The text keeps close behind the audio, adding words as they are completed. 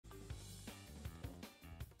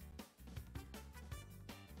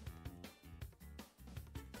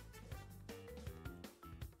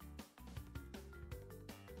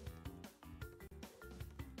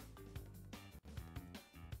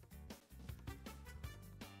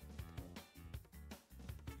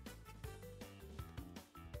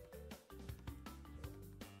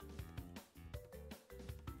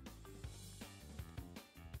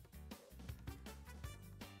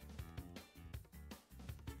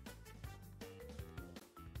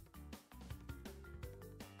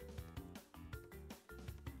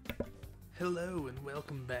Hello and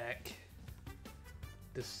welcome back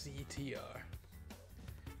to CTR.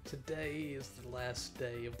 Today is the last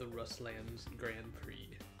day of the Rustlands Grand Prix.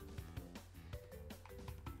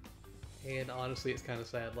 And honestly, it's kind of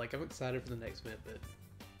sad. Like, I'm excited for the next event, but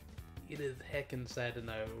it is heckin' sad to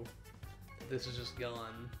know that this is just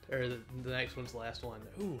gone. Or the next one's the last one.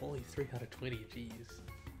 Ooh, only 3 out of 20, jeez.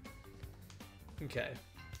 Okay.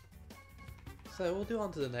 So, we'll do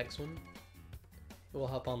on to the next one. We'll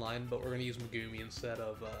hop online, but we're going to use Megumi instead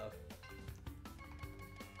of,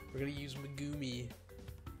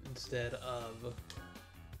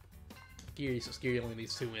 Geary, so Geary only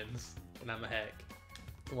needs 2 wins, and I'm a hack.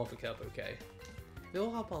 Come off the cup, okay. Then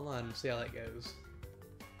we'll hop online and see how that goes.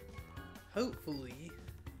 Hopefully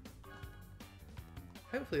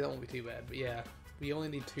that won't be too bad, but yeah, we only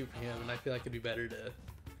need 2 for him, and I feel like it'd be better to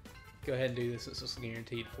go ahead and do this since it's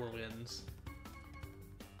guaranteed 4 wins.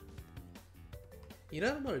 You know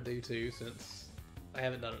what I'm going to do too, since I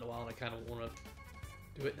haven't done it in a while and I kind of want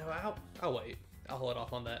to do it. No, I'll wait. I'll hold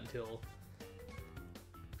off on that until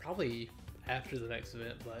probably after the next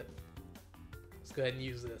event, but let's go ahead and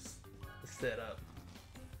use this setup.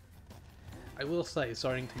 I will say,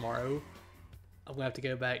 starting tomorrow, I'm going to have to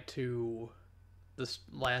go back to this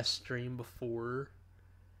last stream before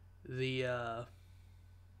the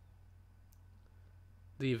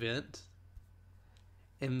event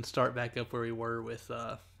and start back up where we were with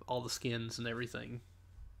all the skins and everything.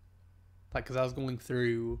 Like, because I was going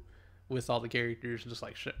through with all the characters and just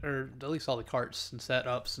like, or at least all the carts and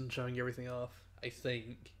setups and showing everything off, I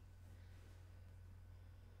think.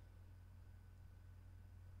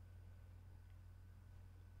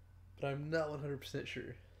 But I'm not 100% sure.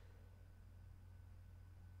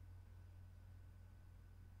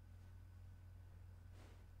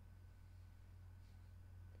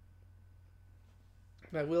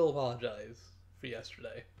 I will apologize for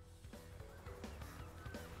yesterday.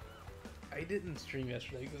 I didn't stream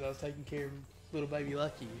yesterday because I was taking care of little baby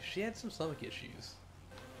Lucky. She had some stomach issues.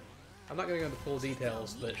 I'm not going to go into full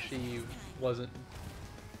details, but she wasn't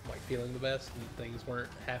like feeling the best and things weren't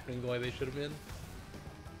happening the way they should have been.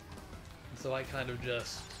 And so I kind of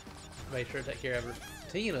just made sure to take care of her.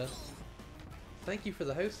 Tina, thank you for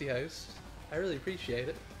the hosty host. I really appreciate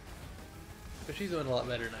it. But she's doing a lot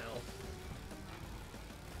better now.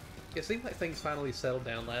 It seemed like things finally settled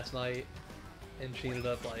down last night, and she ended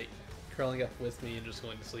up like curling up with me and just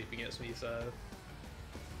going to sleep against me, so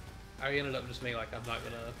I ended up just being like, I'm not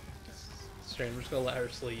gonna stray, I'm just gonna let her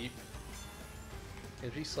sleep.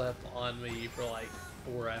 And she slept on me for like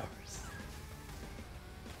 4 hours.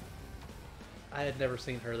 I had never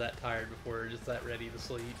seen her that tired before, just that ready to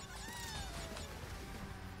sleep.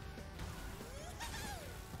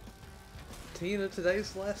 Tina,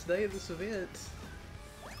 today's the last day of this event.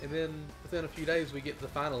 And then within a few days we get to the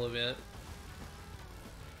final event.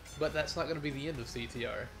 But that's not going to be the end of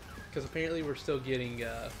CTR. Because apparently we're still getting,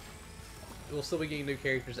 we'll still be getting new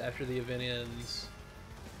characters after the event ends.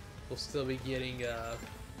 We'll still be getting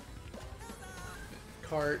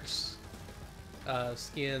carts,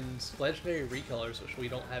 skins, legendary recolors, which we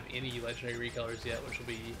don't have any legendary recolors yet, which will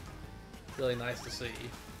be really nice to see.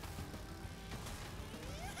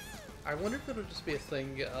 I wonder if it'll just be a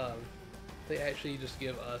thing of they actually just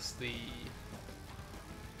give us the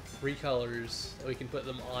recolors, we can put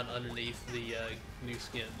them on underneath the new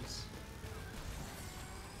skins.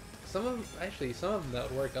 Some of them that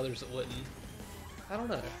would work, others that wouldn't. I don't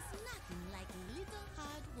know.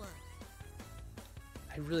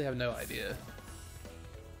 I really have no idea.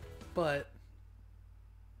 But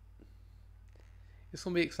it's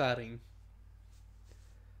gonna be exciting,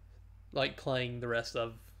 like playing the rest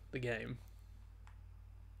of the game.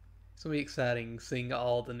 It's gonna be exciting seeing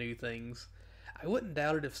all the new things. I wouldn't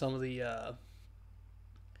doubt it if some of the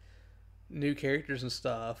new characters and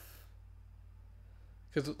stuff,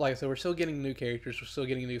 because like I said, we're still getting new characters, we're still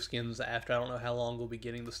getting new skins after I don't know how long we'll be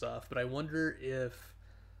getting the stuff, but I wonder if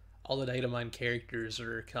all the data mine characters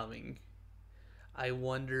are coming. I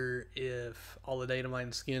wonder if all the data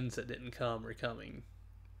mine skins that didn't come are coming.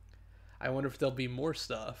 I wonder if there'll be more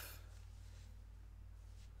stuff.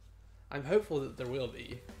 I'm hopeful that there will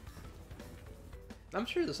be. I'm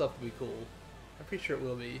sure the stuff will be cool. I'm pretty sure it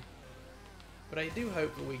will be. But I do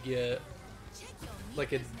hope that we get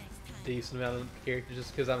like a decent amount of characters,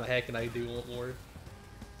 just because I'm a hack and I do want more.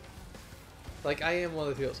 Like, I am one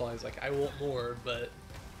of the people that's always like, I want more, but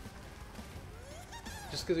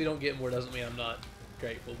just because we don't get more doesn't mean I'm not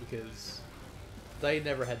grateful, because they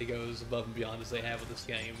never had to go as above and beyond as they have with this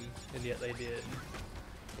game, and yet they did.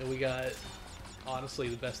 And we got, honestly,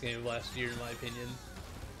 the best game of last year in my opinion.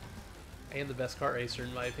 And the best kart racer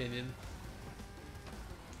in my opinion.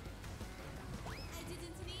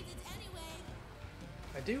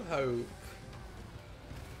 I do hope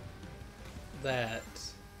that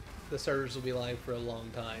the servers will be live for a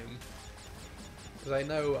long time, because I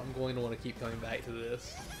know I'm going to want to keep coming back to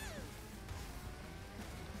this.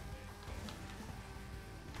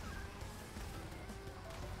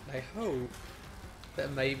 I hope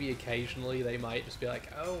that maybe occasionally they might just be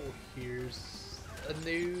like, oh, here's a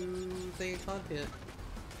new thing of content.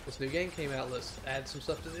 This new game came out, let's add some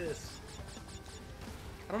stuff to this.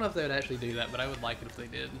 I don't know if they would actually do that, but I would like it if they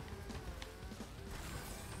did.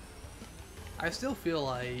 I still feel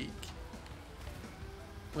like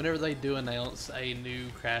whenever they do announce a new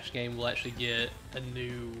Crash game, we'll actually get a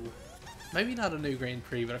new, maybe not a new Grand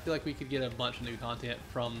Prix, but I feel like we could get a bunch of new content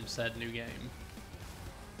from said new game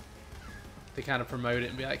to kind of promote it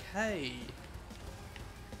and be like, hey,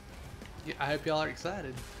 I hope y'all are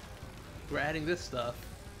excited. We're adding this stuff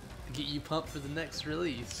to get you pumped for the next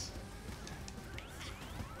release.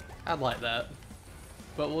 I'd like that,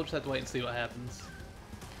 but we'll just have to wait and see what happens.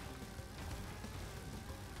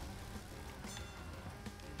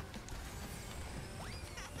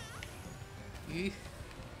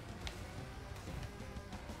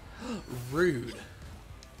 Rude.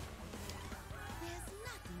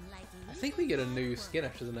 I think we get a new skin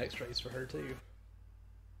after the next race for her too.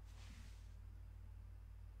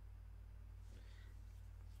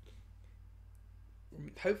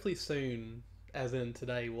 Hopefully soon, as in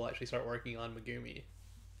today, we'll actually start working on Megumi.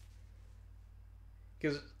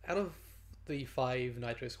 Because out of the 5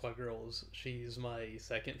 Nitro Squad girls, she's my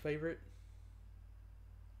second favorite.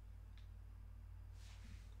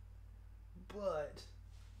 But,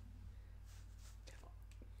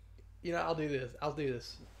 you know, I'll do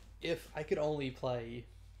this. If I could only play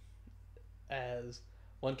as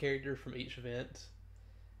one character from each event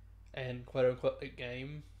and quote-unquote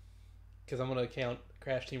game, because I'm going to count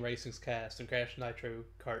Crash Team Racing's cast and Crash Nitro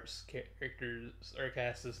Kart's characters or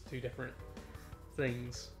cast as 2 different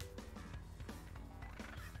things.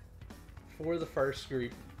 For the first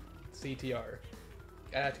group, CTR,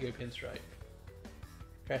 I have to go Pinstripe.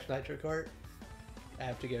 Crash Nitro Kart, I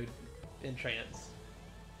have to go Entrance.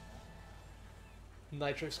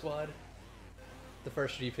 Nitro Squad, the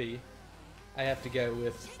first GP, I have to go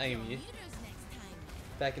with Amy.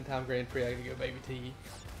 Back in Time Grand Prix, I gotta go Baby T.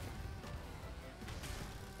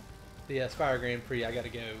 The Spyro Grand Prix, I gotta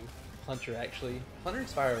go Hunter actually. Hunter and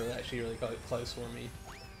Spyro are actually really close for me.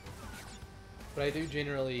 But I do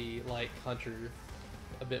generally like Hunter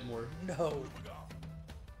a bit more. No!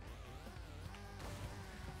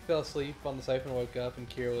 Fell asleep on the sofa and woke up and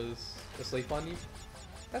Kira was asleep on you?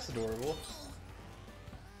 That's adorable.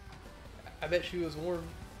 I bet she was warm.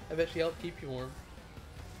 I bet she helped keep you warm.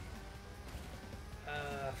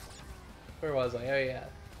 Where was I? Oh yeah.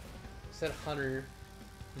 Said Hunter.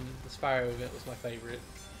 The Spyro event was my favorite.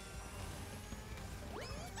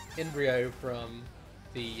 Embryo from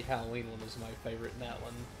the Halloween one was my favorite in that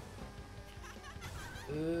one.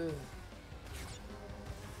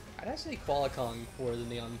 I'd actually say Qualicong for the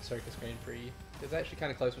Neon Circus Grand Prix. It's actually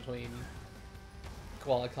kind of close between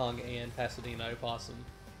Qualicong and Pasadena Opossum.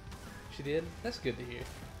 She did? That's good to hear.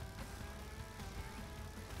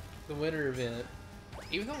 The winter event,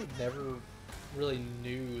 even though I never really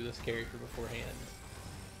knew this character beforehand,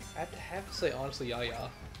 I have to say honestly Yaya.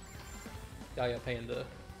 Yaya Panda.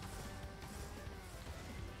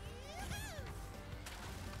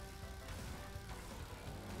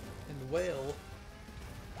 And the whale,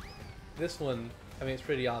 this one, I mean it's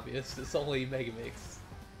pretty obvious, it's only Megamix.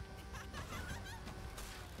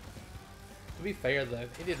 To be fair though,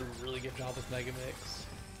 they did a really good job with Megamix.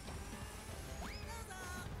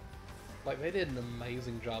 Like, they did an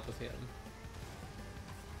amazing job with him.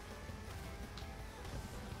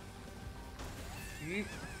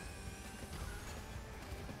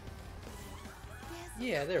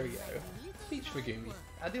 Yeah, there we go. Beach Megumi.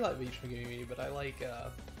 I do like Beach Megumi, but I like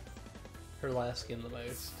her last skin the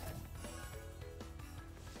most.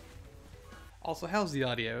 Also, how's the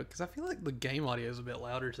audio? Because I feel like the game audio is a bit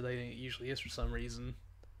louder today than it usually is for some reason.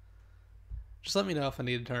 Just let me know if I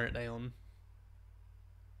need to turn it down.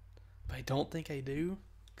 But I don't think I do,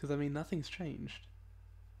 because I mean, nothing's changed.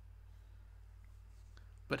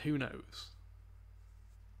 But who knows?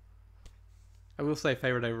 I will say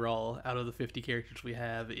favorite overall out of the 50 characters we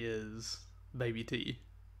have is Baby T.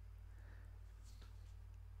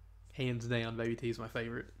 Hands down, Baby T is my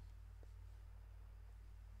favorite.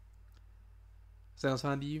 Sounds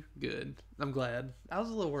fine to you? Good. I'm glad. I was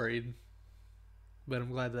a little worried, but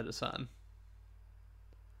I'm glad that it's fine.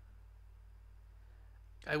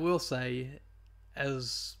 I will say,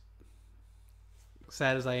 as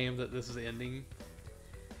sad as I am that this is ending,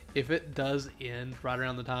 If it does end right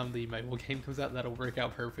around the time the mobile game comes out, that'll work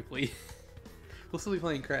out perfectly. We'll still be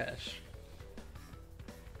playing Crash.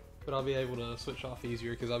 But I'll be able to switch off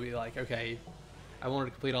easier because I'll be like, okay, I wanted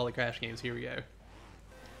to complete all the Crash games, here we go.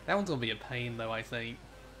 That one's going to be a pain though, I think,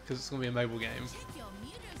 because it's going to be a mobile game.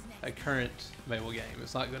 A current mobile game.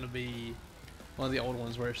 It's not going to be one of the old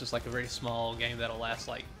ones where it's just like a very small game that'll last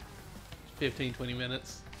like 15-20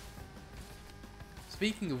 minutes.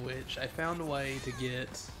 Speaking of which, I found a way to get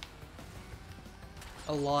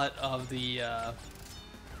a lot of the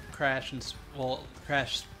Crash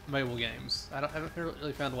mobile games. I haven't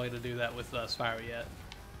really found a way to do that with Spyro yet.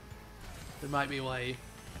 There might be a way.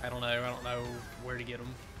 I don't know where to get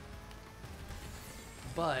them.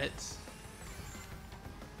 But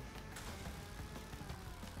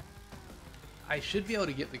I should be able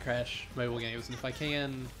to get the Crash mobile games, and if I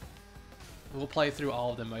can, we'll play through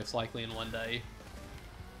all of them most likely in one day.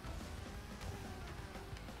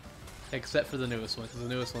 Except for the newest one, because the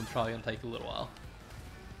newest one's probably going to take a little while.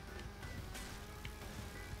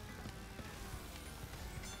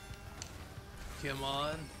 Come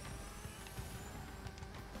on.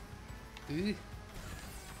 Ooh.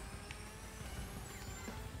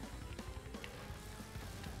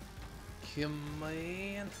 Come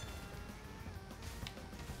on.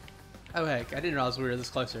 Oh heck, I didn't realize we were this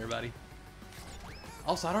close to everybody.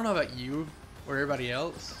 Also, I don't know about you or everybody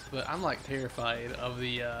else, but I'm like terrified of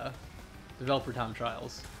the developer time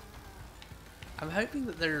trials. I'm hoping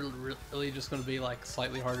that they're really just going to be like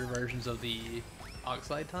slightly harder versions of the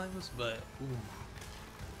Oxide times, but ooh,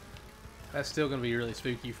 that's still going to be really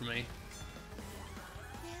spooky for me.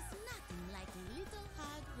 There's nothing like a little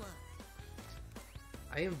hard work.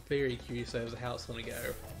 I am very curious as to how it's going to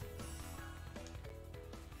go.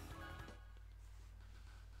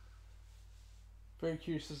 Very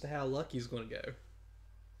curious as to how Lucky's going to go.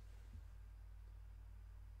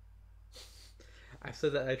 I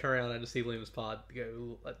said that I turn around and I just see Liam's pod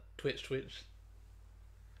go twitch.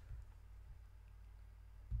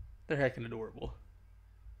 They're heckin' adorable.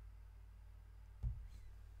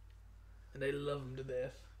 And they love them to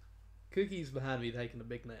death. Cookie's behind me taking a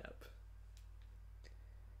big nap.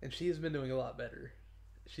 And she has been doing a lot better.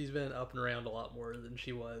 She's been up and around a lot more than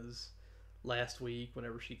she was last week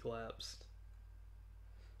whenever she collapsed.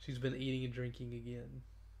 She's been eating and drinking again.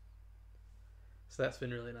 So that's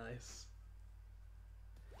been really nice.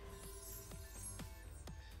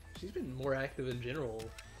 She's been more active in general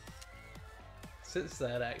since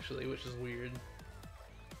that, actually, which is weird.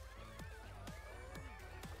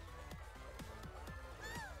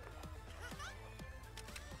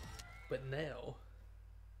 But now,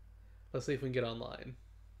 let's see if we can get online.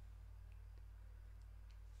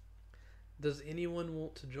 Does anyone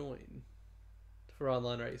want to join for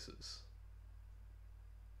online races?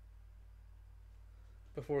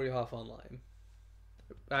 Before we hop online.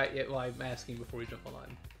 Well, I'm asking before we jump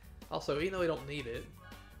online. Also, even though we don't need it,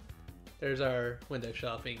 there's our window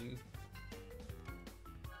shopping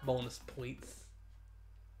bonus points.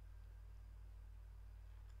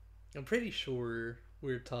 I'm pretty sure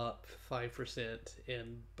we're top 5%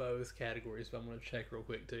 in both categories, but I'm going to check real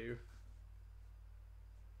quick too.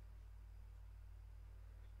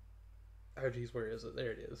 Oh geez, where is it?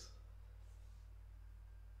 There it is.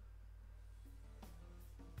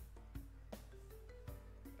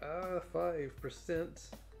 Ah, 5%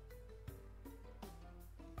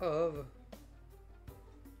 of,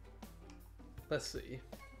 let's see,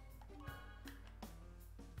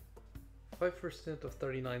 5% of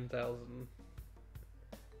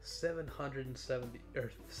 39,770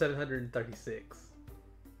 or 736.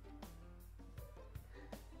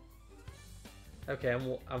 Okay,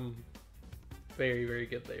 I'm very, very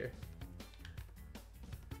good there.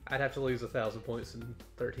 I'd have to lose 1,000 points in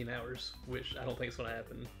 13 hours, which I don't think is going to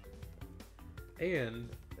happen. And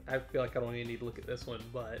I feel like I don't even need to look at this one,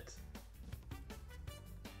 but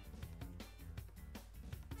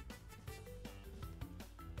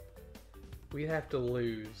we have to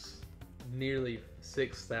lose nearly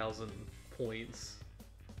 6,000 points,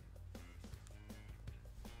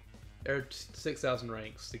 or 6,000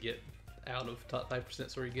 ranks to get out of top 5%,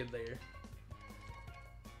 so we get there.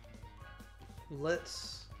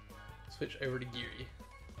 Let's switch over to Geary.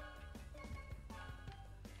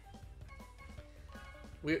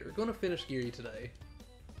 We're going to finish Geary today.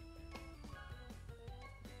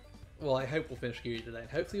 Well, I hope we'll finish Geary today.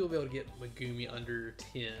 Hopefully we'll be able to get Megumi under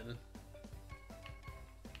 10.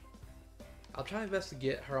 I'll try my best to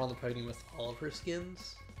get her on the podium with all of her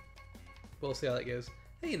skins. We'll see how that goes.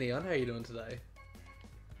 Hey Neon, how are you doing today?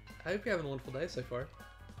 I hope you're having a wonderful day so far.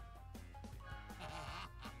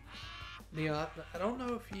 Neon, I don't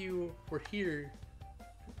know if you were here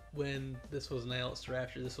when this was announced or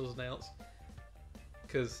after this was announced,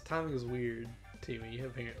 because timing is weird to me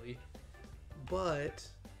apparently. But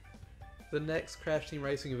the next Crash Team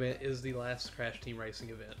Racing event is the last Crash Team Racing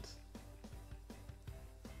event.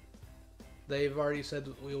 They've already said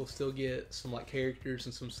that we will still get some like characters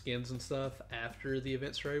and some skins and stuff after the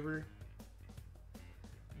events are over.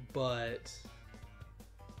 But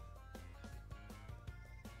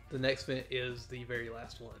the next event is the very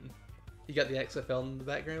last one. You got the XFL in the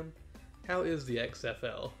background? How is the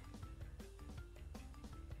XFL?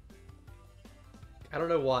 I don't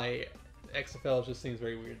know why XFL just seems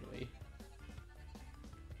very weird to me.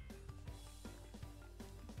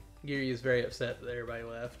 Geary is very upset that everybody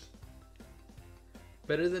left.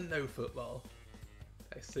 Better than no football.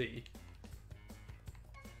 I see.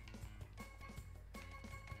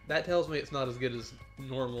 That tells me it's not as good as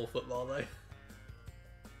normal football though.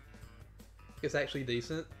 It's actually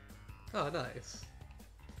decent. Oh, nice.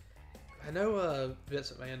 I know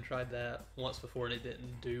Vince McMahon tried that once before and it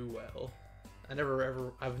didn't do well.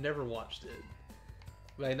 I've never watched it.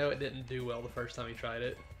 But I know it didn't do well the first time he tried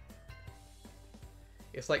it.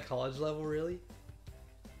 It's like college level, really?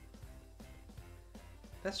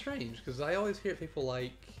 That's strange, because I always hear people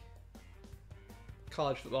like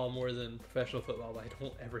college football more than professional football, but I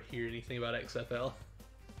don't ever hear anything about XFL.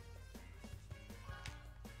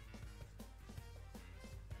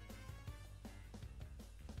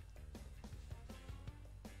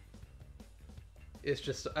 It's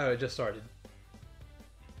just, oh, it just started.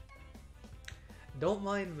 Don't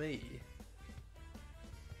mind me.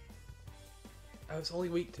 Oh, it's only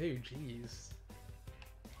week 2, jeez.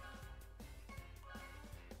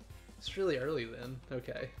 It's really early then,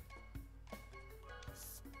 okay.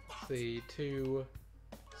 Let's see,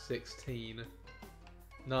 2:16.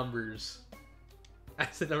 Numbers. I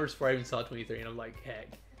said numbers before I even saw 23 and I'm like, heck.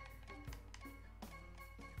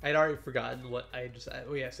 I'd already forgotten what I just,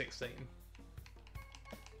 oh yeah, 16.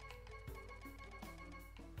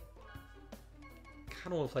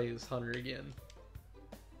 Kinda wanna play this Hunter again.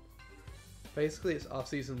 Basically, it's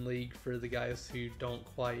off-season league for the guys who don't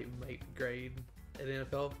quite make the grade at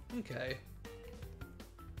NFL. Okay.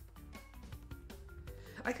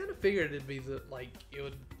 I kind of figured it'd be that, like, it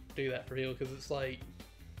would do that for people because it's like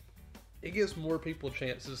it gives more people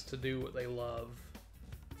chances to do what they love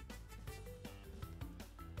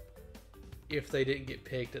if they didn't get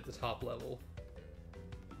picked at the top level.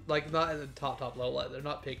 Like, not at the top level, like, they're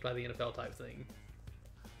not picked by the NFL type thing.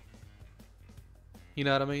 You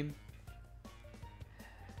know what I mean?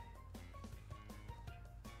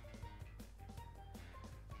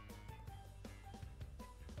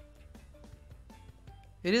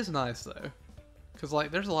 It is nice though, because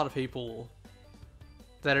like there's a lot of people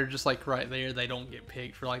that are just like right there, they don't get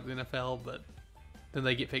picked for like the NFL, but then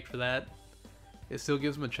they get picked for that. It still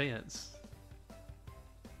gives them a chance.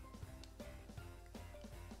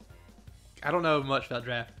 I don't know much about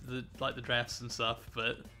the drafts and stuff,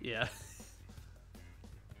 but yeah.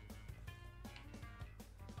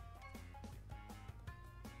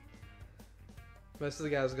 Most of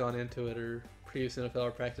the guys gone into it are previous NFL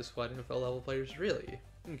or practice squad NFL level players. Really?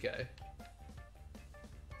 Okay.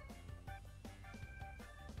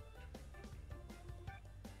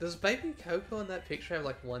 Does baby Coco in that picture have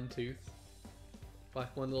like one tooth?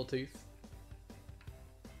 Like one little tooth?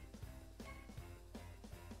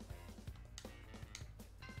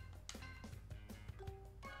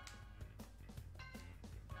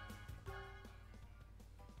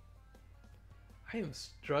 I am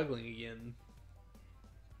struggling again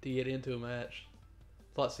to get into a match.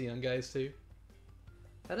 Lots of young guys too.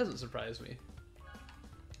 That doesn't surprise me.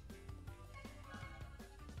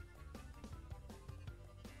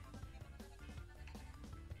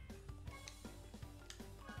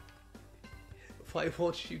 Why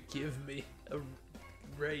won't you give me a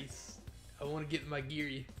race? I want to get my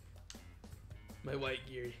Geary. My white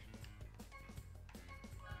Geary.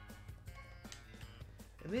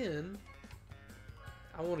 And then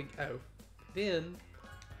I want to, oh, then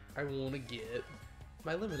I want to get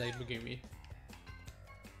my Lemonade Megumi.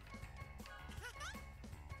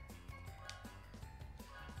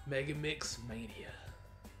 Mega Mix Mania.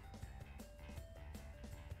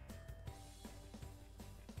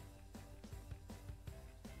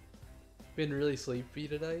 Been really sleepy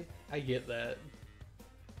today. I get that.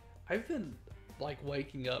 I've been like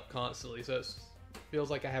waking up constantly, so it feels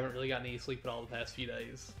like I haven't really gotten any sleep at all the past few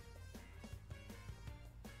days.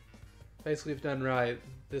 Basically, if done right,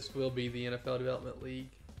 this will be the NFL Development League.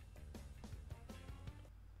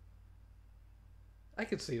 I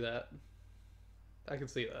could see that. I could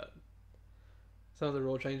see that. Some of the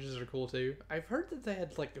rule changes are cool too. I've heard that they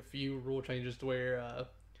had like a few rule changes to where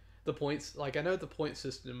the points, like I know the point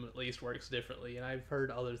system at least works differently, and I've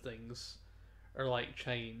heard other things are like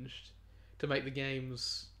changed to make the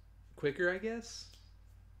games quicker, I guess.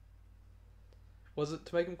 Was it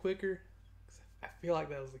to make them quicker? 'Cause I feel like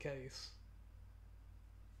that was the case.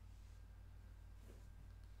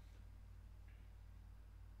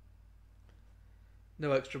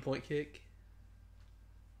 No extra point kick.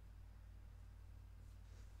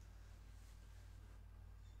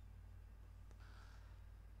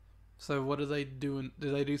 So what are they doing?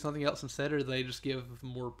 Do they do something else instead, or do they just give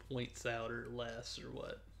more points out, or less, or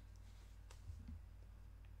what?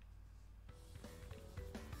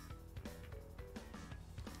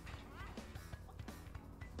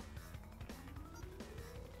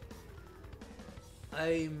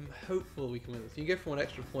 I'm hopeful we can win this. You get for 1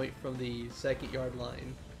 extra point from the 2nd-yard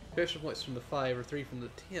line. 2 extra points from the 5 or 3 from the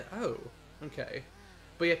 10. Oh, okay.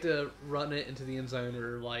 But you have to run it into the end zone,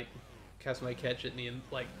 or like have somebody catch it in the end,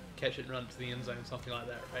 like catch it and run it to the end zone, something like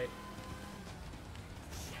that, right?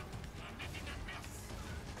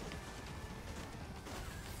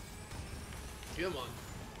 Come on.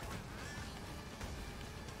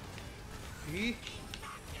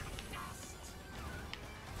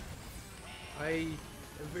 I am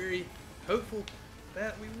very hopeful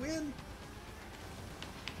that we win.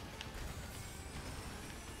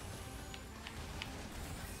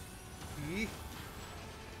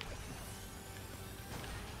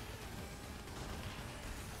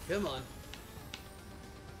 Come on.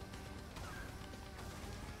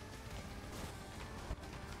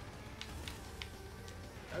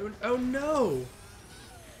 Oh no!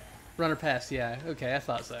 Runner pass, yeah. Okay, I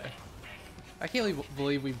thought so. I can't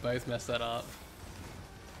believe we both messed that up.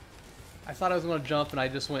 I thought I was going to jump and I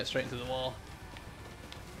just went straight into the wall.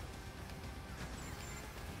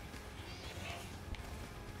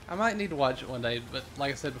 I might need to watch it one day, but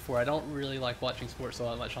like I said before, I don't really like watching sports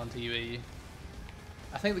all that much on TV.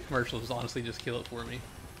 I think the commercials honestly just kill it for me.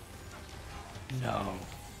 No.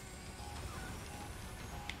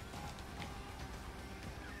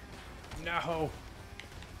 No.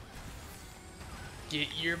 Get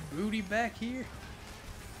your booty back here.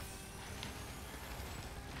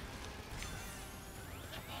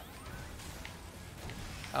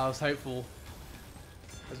 I was hopeful.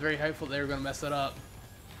 I was very hopeful they were going to mess it up.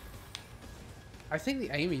 I think the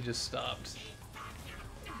aiming just stopped.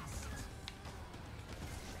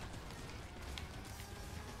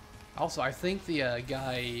 Also, I think the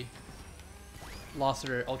guy lost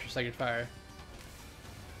their Ultra Sacred Fire.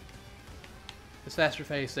 It's faster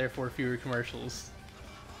paced, therefore fewer commercials.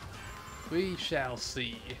 We shall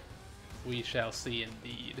see. We shall see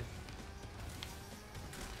indeed.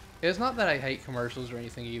 It's not that I hate commercials or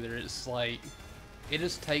anything either. It's like, it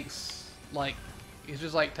just takes, like, it's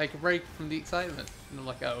just like, take a break from the excitement. And I'm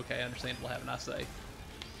like, oh, okay, understandable, have a nice day.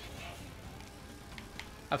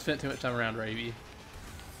 I've spent too much time around Ravi.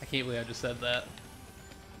 I can't believe I just said that.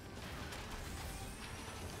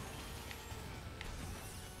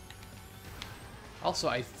 Also,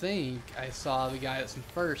 I think I saw the guy that's in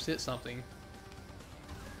first hit something.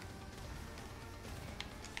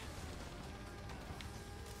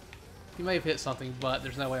 He may have hit something, but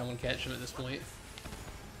there's no way I'm going to catch him at this point.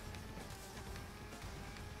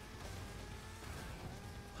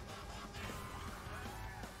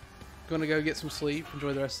 Gonna go get some sleep,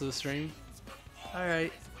 enjoy the rest of the stream.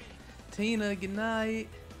 Alright. Tina, good night.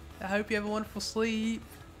 I hope you have a wonderful sleep.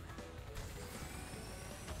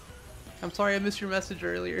 I'm sorry I missed your message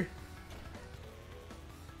earlier.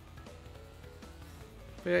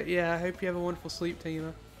 But yeah, I hope you have a wonderful sleep,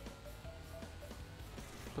 Tina.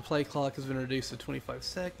 The play clock has been reduced to 25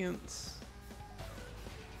 seconds.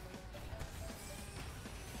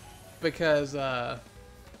 Because,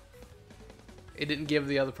 it didn't give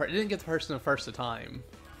the other person, it didn't give the person a first a time.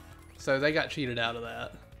 So they got cheated out of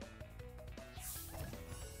that.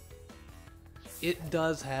 It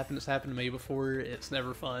does happen, it's happened to me before, it's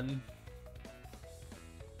never fun.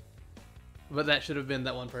 But that should have been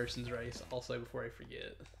that one person's race also before I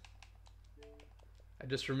forget. I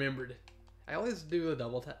just remembered. I always do a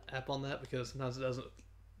double tap on that because sometimes it doesn't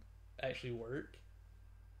actually work.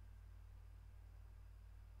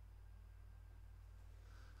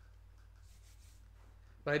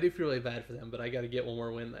 But I do feel really bad for them, but I gotta get one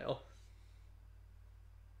more win now.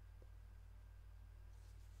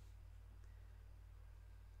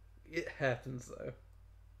 It happens though.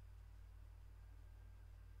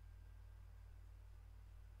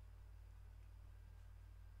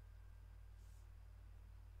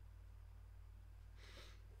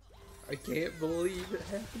 I can't believe it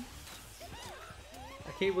happened.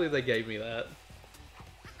 I can't believe they gave me that.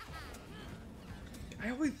 I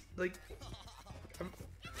always, like,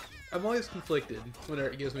 I'm always conflicted whenever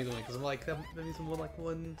it gives me the win, because I'm like, that means I'm like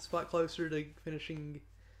one spot closer to finishing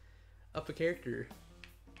up a character.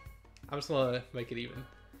 I'm just gonna make it even.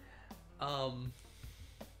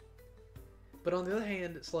 But on the other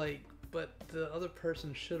hand, it's like, but the other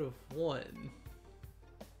person should have won.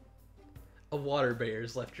 A water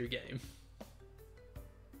bear's left your game.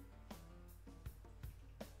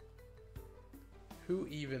 Who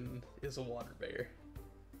even is a water bear?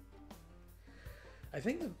 I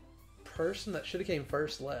think the person that should have came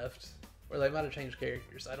first left, or they might have changed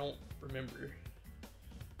characters. I don't remember.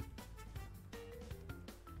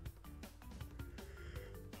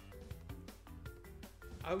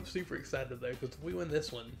 I'm super excited though, because if we win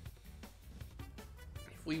this one,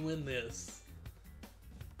 if we win this,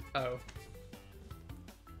 oh.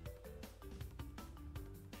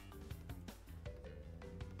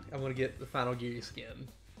 I'm gonna get the final Geary skin.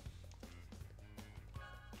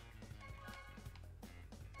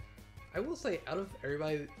 I will say, out of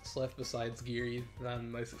everybody that's left besides Geary, that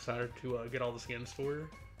I'm most excited to get all the skins for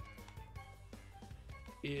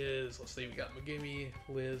is, let's see, we got Megumi,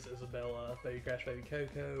 Liz, Isabella, Baby Crash, Baby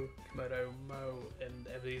Coco, Komodo, Mo, and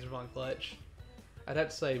Ebenezer Von Clutch. I'd have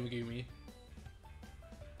to say Megumi.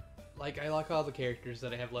 Like, I like all the characters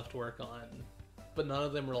that I have left to work on, but none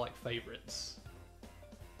of them are like favorites.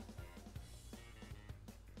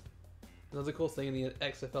 Another cool thing in the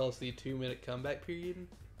XFL is the 2-minute comeback period.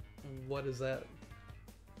 What is that?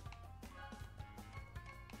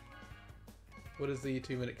 What is the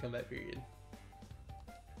 2-minute comeback period?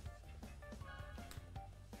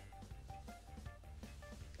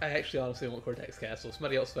 I actually honestly want Cortex Castle. If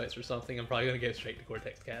somebody else votes for something, I'm probably going to go straight to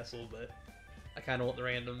Cortex Castle, but I kind of want the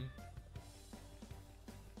random.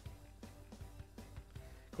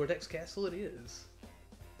 Cortex Castle it is.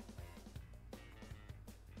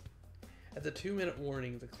 At the 2-minute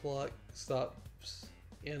warning, the clock stops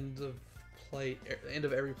end of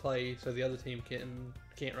every play, so the other team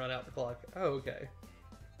can't run out the clock. Oh, okay.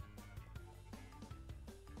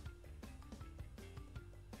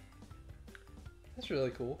 That's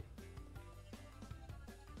really cool.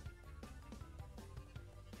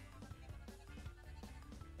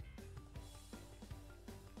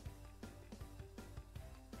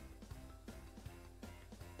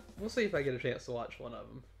 We'll see if I get a chance to watch one of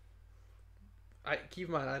them. Keep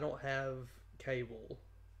in mind, I don't have cable.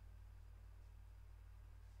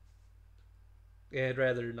 Yeah, I'd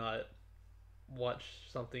rather not watch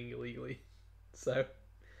something illegally. So,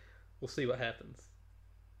 we'll see what happens.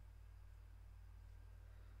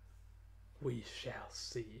 We shall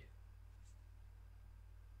see.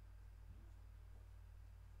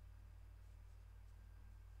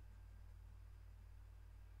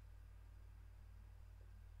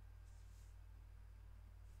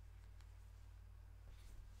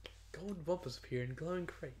 Gold Wumpas appear in glowing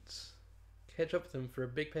crates. Catch up with them for a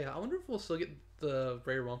big payout. I wonder if we'll still get the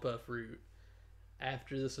rare Wumpa fruit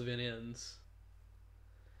after this event ends.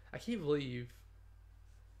 I can't believe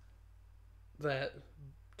that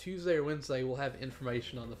Tuesday or Wednesday we'll have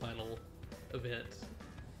information on the final event.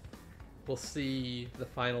 We'll see the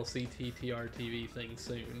final CTTR TV thing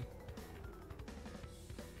soon.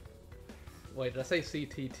 Wait, did I say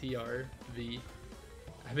CTTRV?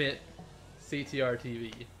 I meant CTR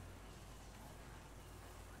TV.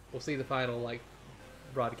 We'll see the final, like,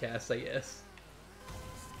 broadcast, I guess.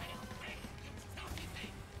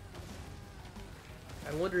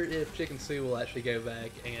 I wonder if Chicken Sue will actually go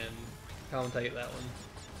back and commentate that one.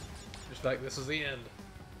 Just like, this is the end.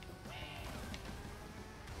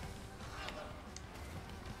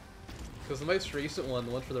 Because the most recent one,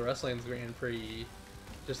 the one for the Rustlands Grand Prix,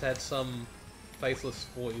 just had some faceless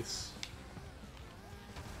voice.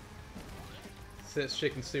 Since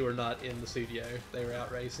Chick and Sue are not in the studio, they were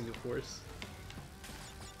out racing, of course.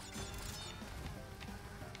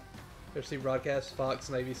 There's the broadcast, Fox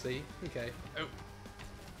and ABC. Okay. Oh.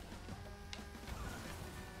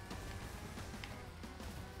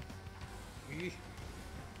 Eeh.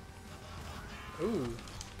 Ooh.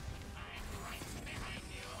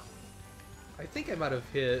 I think I might have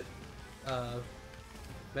hit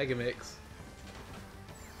Megamix.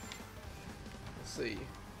 Let's see.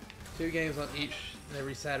 2 games on each and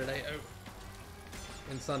every Saturday. Oh.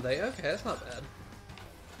 And Sunday. Okay, that's not bad.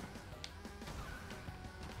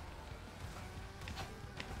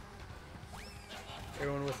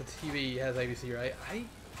 Everyone with a TV has ABC, right? I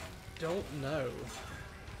don't know.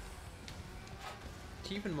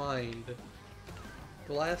 Keep in mind,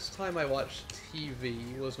 the last time I watched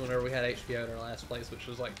TV was whenever we had HBO at our last place, which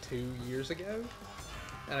was like 2 years ago.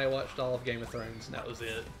 And I watched all of Game of Thrones, and that was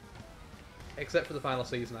it. Except for the final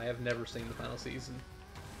season. I have never seen the final season.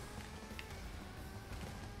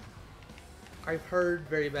 I've heard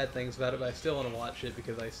very bad things about it, but I still want to watch it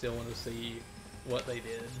because I still want to see what they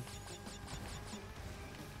did.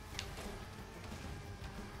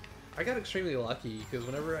 I got extremely lucky because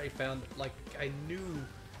whenever I found, like, I knew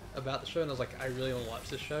about the show and I was like, I really want to watch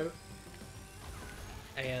this show.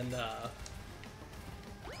 And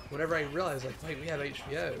whenever I realized, like, wait, we have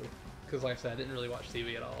HBO, because like I said, I didn't really watch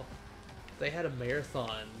TV at all. They had a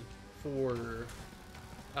marathon for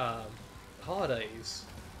holidays.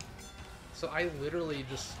 So I literally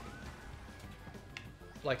just,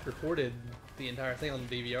 like, recorded the entire thing on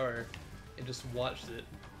the DVR and just watched it,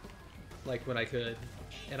 like, when I could.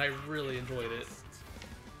 And I really enjoyed it.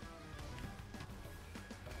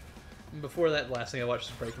 And before that, the last thing I watched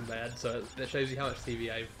was Breaking Bad, so that shows you how much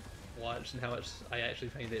TV I've watched and how much I actually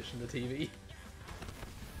pay attention to TV.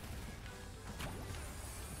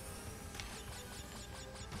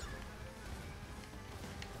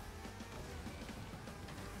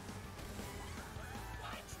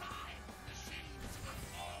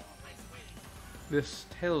 This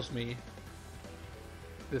tells me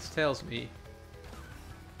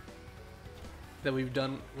that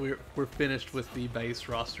we're finished with the base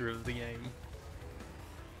roster of the game.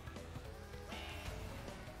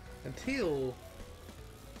 Until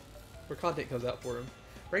where content comes out for him.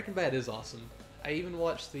 Breaking Bad is awesome. I even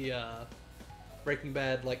watched the Breaking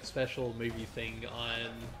Bad like special movie thing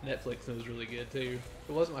on Netflix and it was really good too.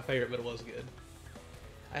 It wasn't my favorite, but it was good.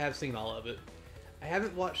 I have seen all of it. I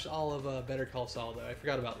haven't watched all of Better Call Saul though. I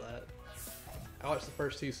forgot about that. I watched the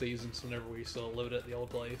first 2 seasons whenever we still lived at the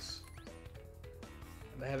old place.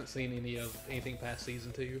 And I haven't seen anything past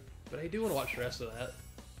season 2, but I do want to watch the rest of that.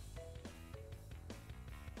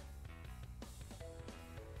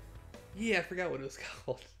 Yeah, I forgot what it was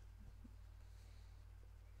called.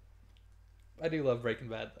 I do love Breaking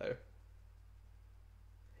Bad though.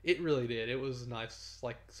 It really did. It was a nice,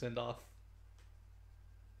 like, send off.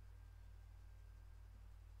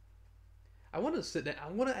 I want to sit down.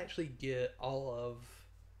 I want to actually get all of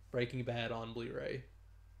Breaking Bad on Blu-ray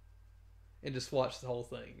and just watch the whole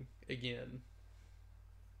thing again.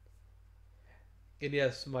 And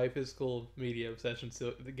yes, my physical media obsession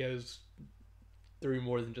still goes through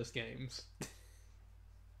more than just games.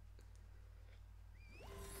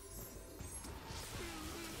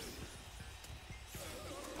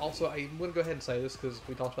 Also, I'm going to go ahead and say this because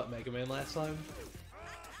we talked about Mega Man last time.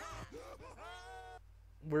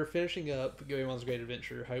 We're finishing up Goemon's Great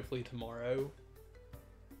Adventure hopefully tomorrow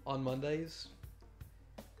on Mondays.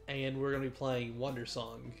 And we're going to be playing Wonder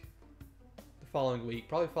Song the following week,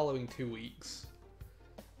 probably following 2 weeks.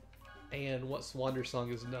 And once Wonder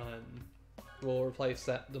Song is done, we'll replace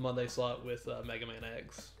the Monday slot with Mega Man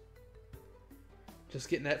X. Just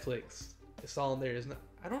get Netflix. It's all in there, isn't it?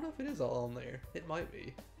 I don't know if it is all in there. It might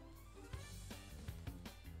be.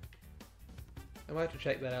 I might have to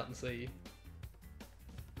check that out and see.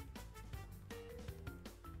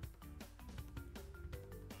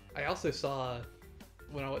 I also saw,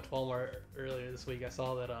 when I went to Walmart earlier this week, I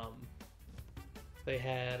saw that they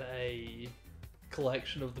had a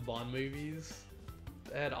collection of the Bond movies.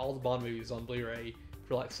 They had all the Bond movies on Blu-ray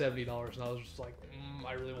for like $70, and I was just like,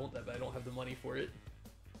 I really want that, but I don't have the money for it.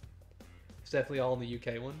 It's definitely all in the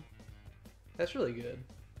UK one. That's really good.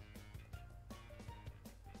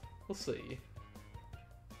 We'll see.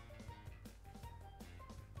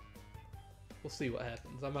 We'll see what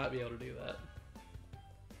happens. I might be able to do that.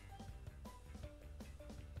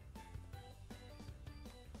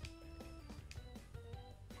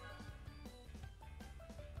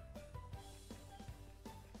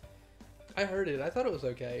 I heard it. I thought it was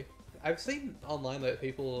okay. I've seen online that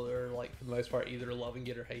people are, like, for the most part, either loving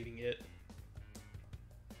it or hating it.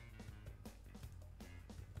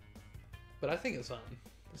 But I think it's fun.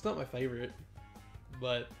 It's not my favorite,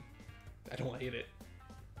 but I don't hate it.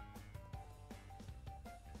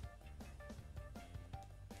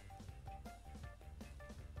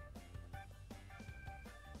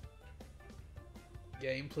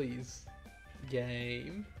 Game, please.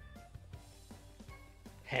 Game.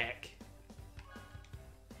 Heck.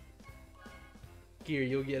 Gear,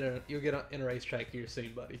 you'll get in a racetrack here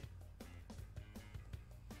soon, buddy.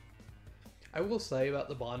 I will say about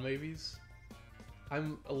the Bond movies,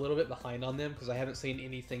 I'm a little bit behind on them because I haven't seen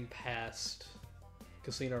anything past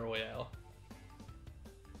Casino Royale.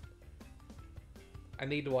 I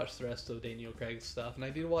need to watch the rest of Daniel Craig's stuff, and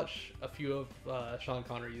I did watch a few of Sean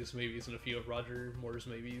Connery's movies and a few of Roger Moore's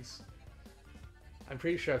movies. I'm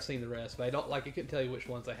pretty sure I've seen the rest, but I couldn't tell you which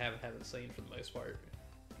ones I haven't seen for the most part.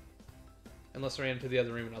 Unless I ran into the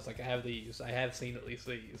other room and I was like, I have these. I have seen at least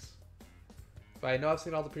these. But I know I've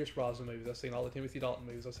seen all the Pierce Brosnan movies. I've seen all the Timothy Dalton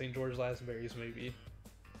movies. I've seen George Lazenby's movie.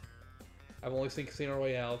 I've only seen Casino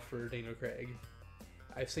Royale for Daniel Craig.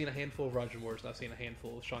 I've seen a handful of Roger Moore's, and I've seen a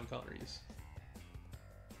handful of Sean Connery's.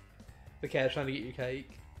 The cat's trying to get your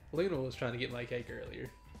cake. Luna was trying to get my cake earlier.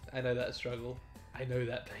 I know that struggle. I know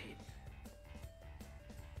that pain.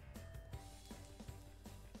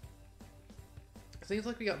 Seems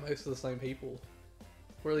like we got most of the same people.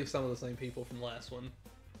 Or at least some of the same people from the last one.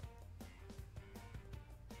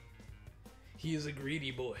 He is a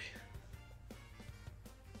greedy boy.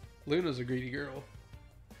 Luna's a greedy girl.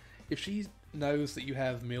 If she knows that you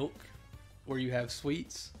have milk or you have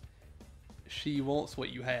sweets, she wants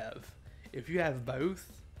what you have. If you have both,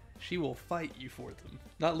 she will fight you for them.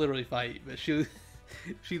 Not literally fight, but she'd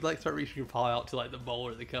like start reaching your paw out to like the bowl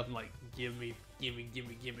or the cup and like, give me, give me, give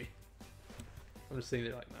me, give me. I'm just sitting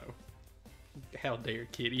there like, no. How dare,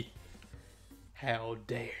 kitty. How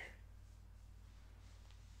dare.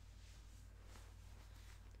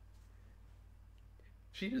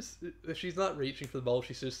 If she's not reaching for the bowl,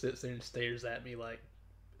 she just sits there and stares at me like,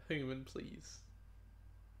 human, please.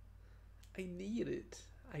 I need it.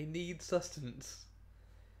 I need sustenance.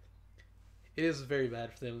 It is very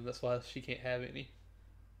bad for them, and that's why she can't have any.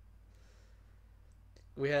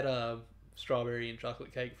 We had a strawberry and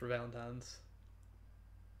chocolate cake for Valentine's.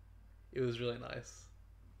 It was really nice.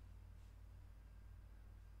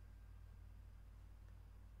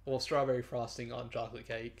 Well, strawberry frosting on chocolate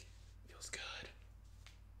cake. It was good.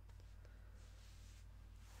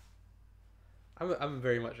 I'm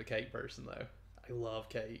very much a cake person, though. I love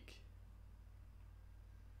cake.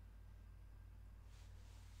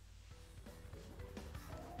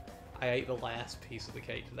 I ate the last piece of the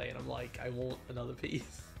cake today, and I'm like, I want another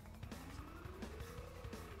piece.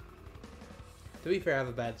 To be fair, I have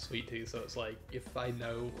a bad sweet tooth, so it's like, if I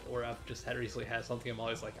know, or I've just recently had something, I'm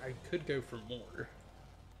always like, I could go for more.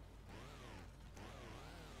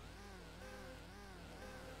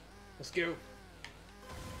 Let's go.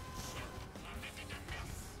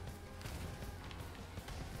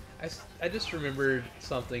 I just remembered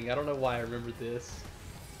something. I don't know why I remembered this.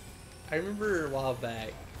 I remember a while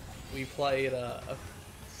back, we played a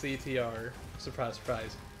CTR, surprise,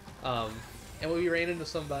 surprise, and we ran into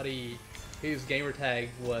somebody whose gamer tag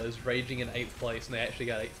was raging in 8th place, and they actually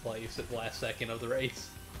got 8th place at the last second of the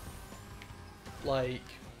race. Like,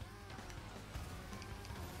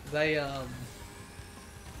 they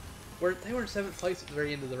were in 7th place at the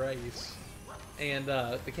very end of the race, and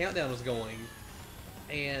the countdown was going,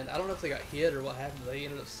 and I don't know if they got hit or what happened, but they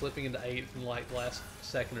ended up slipping into 8th in like the last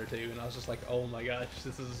second or two, and I was just like, oh my gosh,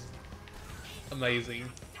 this is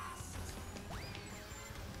amazing.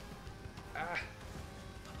 Ah.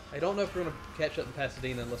 I don't know if we're going to catch up in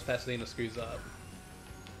Pasadena unless Pasadena screws up.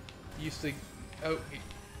 Used to... Oh,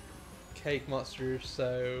 cake monster,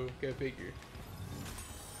 so go figure.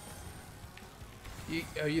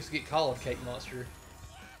 Used to get called Cake Monster.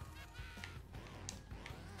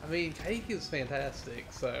 I mean, cake is fantastic,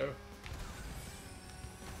 so...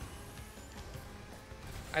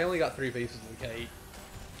 I only got 3 pieces of the cake.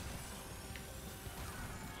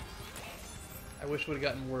 I wish I would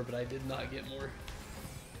have gotten more, but I did not get more.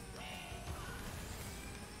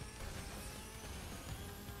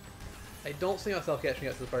 I don't see myself catching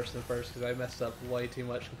up to the person first because I messed up way too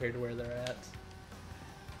much compared to where they're at.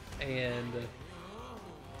 And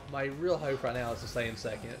my real hope right now is to stay in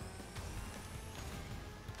second.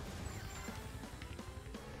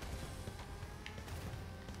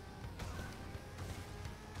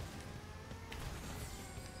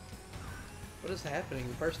 What is happening?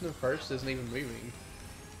 The person in first isn't even moving.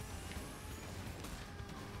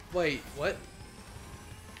 Wait, what?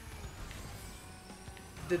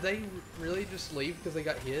 Did they really just leave because they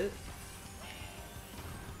got hit?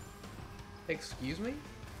 Excuse me?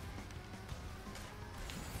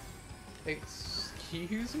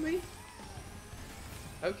 Excuse me?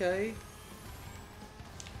 Okay.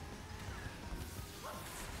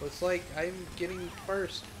 Looks like I'm getting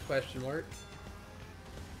first, question mark.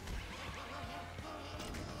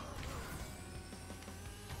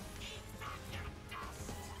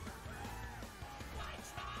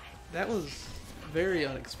 That was very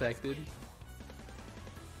unexpected.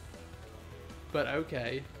 But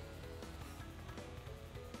okay.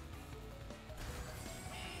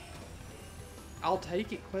 I'll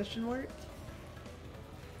take it, question mark?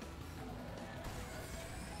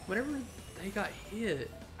 Whenever they got hit,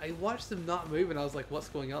 I watched them not move and I was like, what's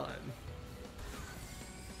going on?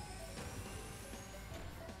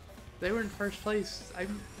 They were in first place.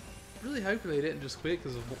 I'm really hoping they didn't just quit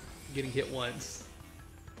because of getting hit once.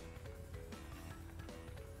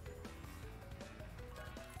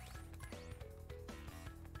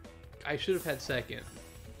 I should have had second.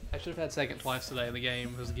 I should have had second twice today, and the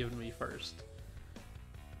game has given me first.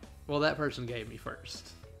 Well, that person gave me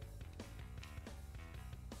first.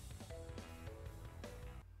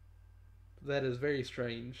 That is very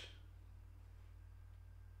strange.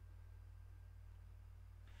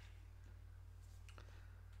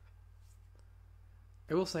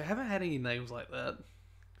 I will say, I haven't had any names like that,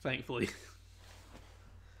 thankfully.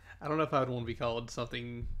 I don't know if I would want to be called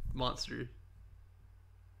something monster.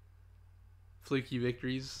 Fluky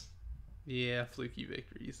victories. Yeah, fluky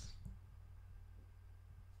victories.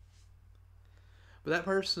 But that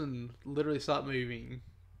person literally stopped moving.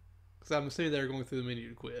 Because I'm assuming they were going through the menu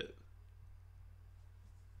to quit.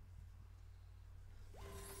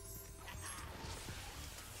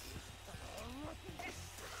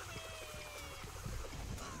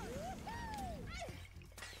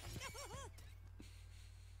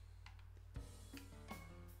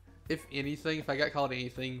 If anything, if I got called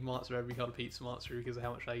anything monster, I'd be called a pizza monster because of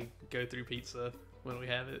how much I go through pizza when we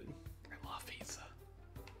have it. I love pizza.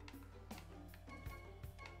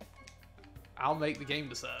 I'll make the game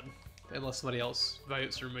decide, unless somebody else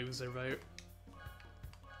votes or moves their vote.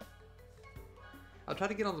 I'll try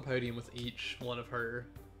to get on the podium with each one of her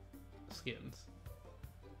skins.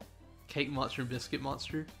 Cake monster and biscuit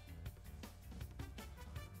monster.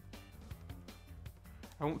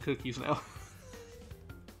 I want cookies now.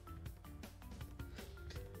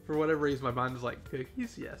 For whatever reason, my mind is like,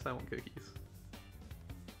 cookies? Yes, I want cookies.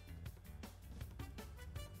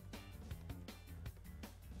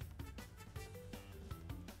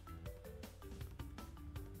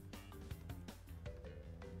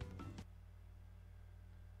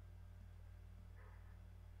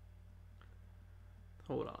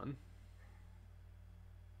 Hold on.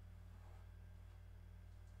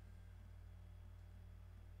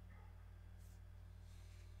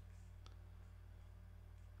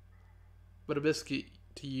 But a biscuit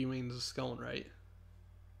to you means a scone, right?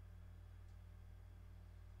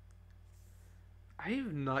 I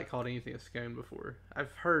have not called anything a scone before.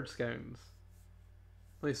 I've heard scones.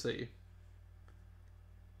 Let me see.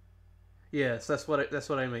 Yes, that's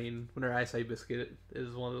what I mean. Whenever I say biscuit,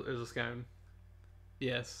 is a scone.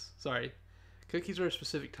 Yes, sorry. Cookies are a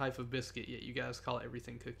specific type of biscuit, yet you guys call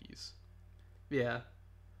everything cookies. Yeah.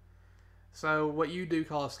 So what you do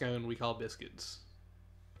call a scone, we call biscuits.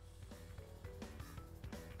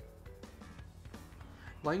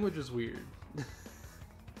 Language is weird.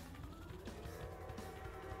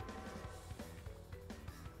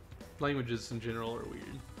 Languages in general are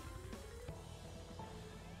weird.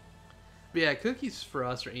 But yeah, cookies for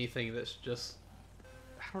us are anything that's just,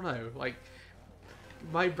 I don't know, like,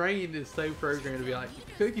 my brain is so programmed to be like,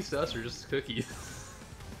 cookies to us are just cookies.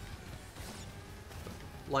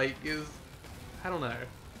 Like, I don't know.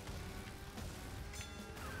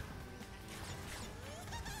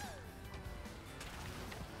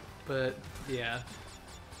 But, yeah.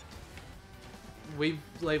 We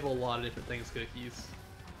label a lot of different things cookies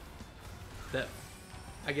that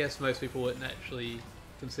I guess most people wouldn't actually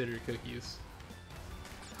consider cookies.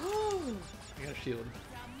 Oh, I got a shield.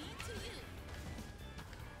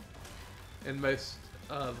 And most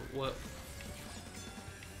of what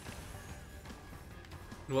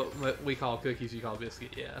we call cookies, you call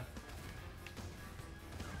biscuit, yeah.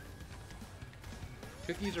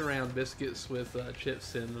 Cookies are round, biscuits with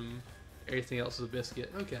chips in them. Everything else is a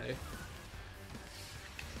biscuit. Okay.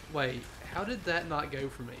 Wait, how did that not go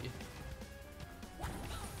for me?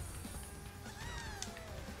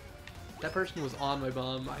 That person was on my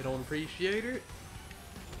bum. I don't appreciate it.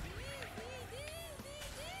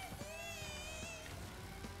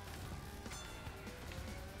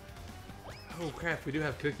 Oh crap, we do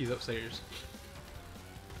have cookies upstairs.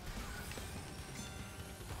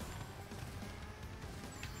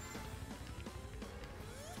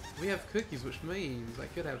 We have cookies, which means I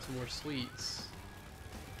could have some more sweets.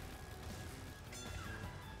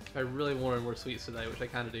 I really wanted more sweets today, which I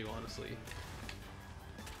kind of do, honestly.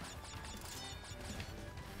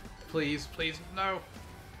 Please, please, no!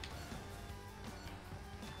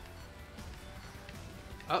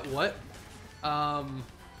 What?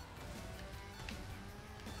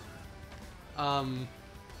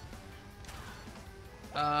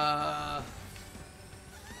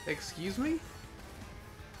 Excuse me?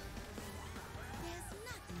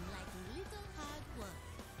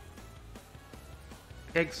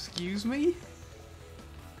 Excuse me?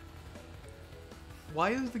 Why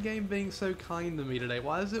is the game being so kind to me today?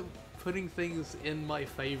 Why is it putting things in my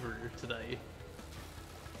favor today?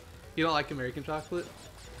 You don't like American chocolate?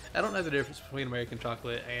 I don't know the difference between American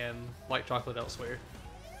chocolate and white chocolate elsewhere.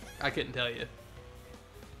 I couldn't tell you.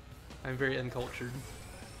 I'm very uncultured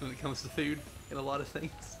when it comes to food and a lot of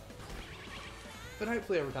things. But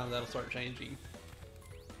hopefully over time that'll start changing.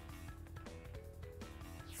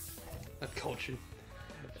 That culture.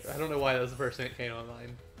 I don't know why that was the first thing that came to my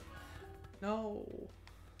mind. No.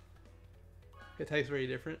 It tastes very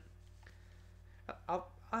different. I'll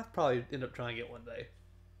probably end up trying it one day.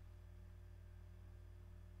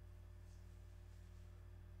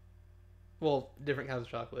 Well, different kinds of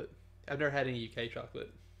chocolate. I've never had any UK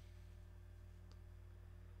chocolate.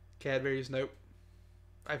 Cadbury's, nope.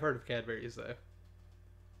 I've heard of Cadbury's though.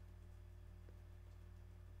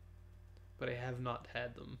 But I have not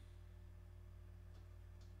had them.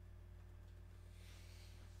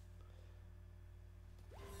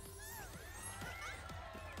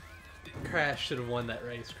 Crash should have won that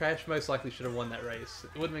race. Crash most likely should have won that race.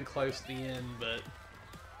 It would have been close at the end, but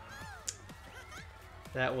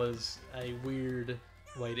that was a weird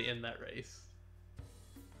way to end that race.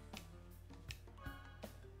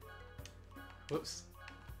 Whoops.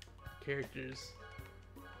 Characters.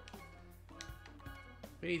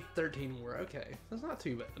 We need 13 more. Okay, that's not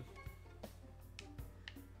too bad.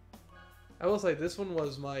 I will say this one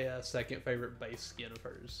was my second favorite base skin of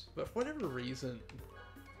hers, but for whatever reason,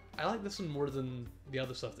 I like this one more than the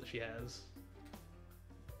other stuff that she has.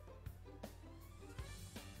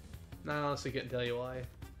 I honestly couldn't tell you why.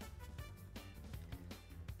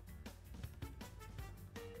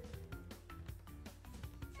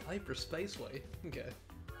 Hyper Spaceway. Okay.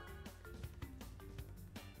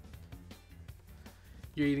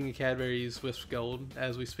 You're eating a Cadbury's Wisp Gold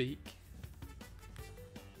as we speak.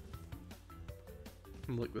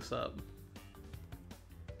 I'm gonna look this up.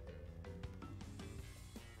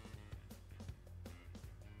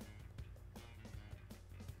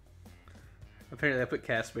 Apparently I put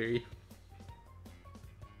Casberry.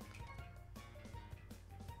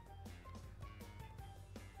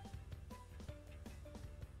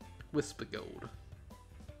 Wisp of Gold.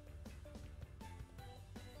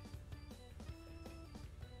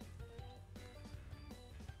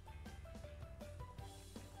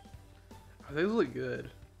 Oh, those look good.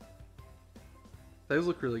 Those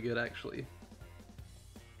look really good, actually.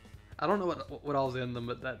 I don't know what all's in them,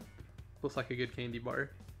 but that looks like a good candy bar.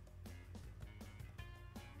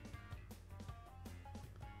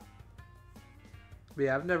 But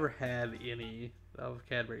yeah, I've never had any of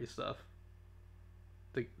Cadbury stuff.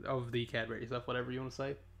 Of the Cadbury stuff, whatever you want to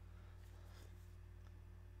say.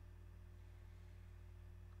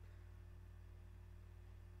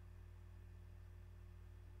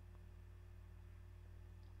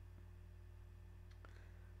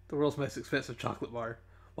 The world's most expensive chocolate bar.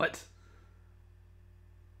 What?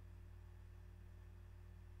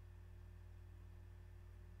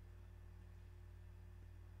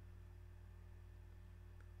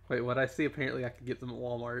 Wait, what I see, apparently I could get them at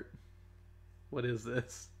Walmart. What is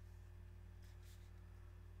this?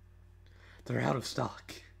 They're out of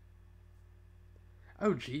stock.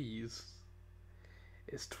 Oh geez.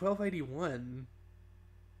 It's $12.81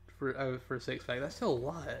 for a 6-pack. That's still a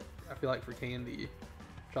lot, I feel like, for candy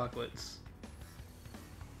chocolates.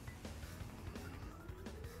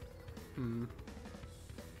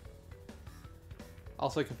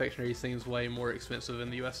 Also, confectionery seems way more expensive in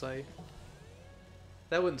the USA.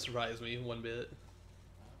 That wouldn't surprise me one bit.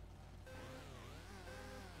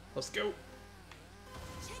 Let's go.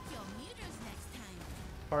 Check your meters next time.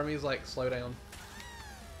 Part of me is like, slow down.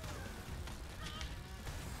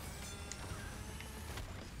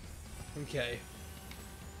 Okay.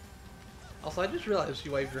 Also, I just realized she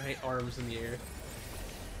waved her arms in the air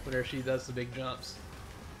whenever she does the big jumps.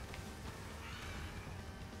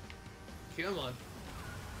 Come on.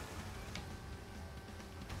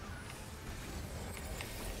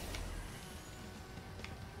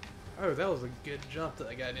 Oh, that was a good jump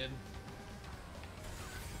that guy did.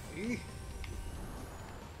 Eek.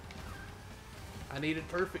 I needed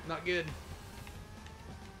perfect, not good.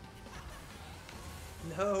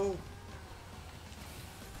 No.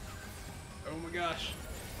 Oh my gosh.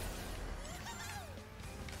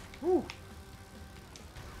 Woo.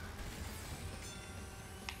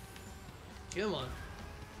 Come on.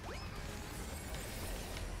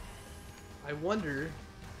 I wonder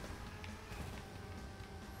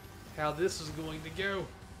how this is going to go.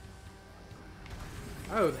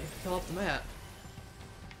 Oh, they fell off the map.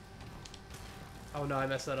 Oh no, I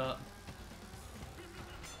messed that up.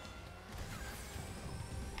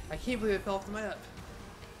 I can't believe they fell off the map.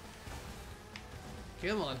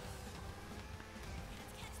 Come on.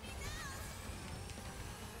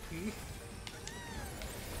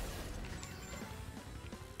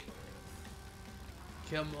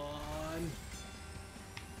 Come on.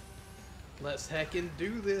 Let's heckin'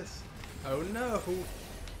 do this. Oh no.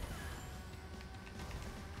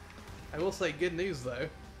 I will say good news though.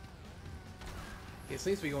 It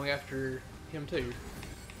seems to be going after him too.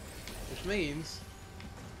 Which means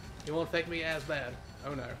it won't affect me as bad.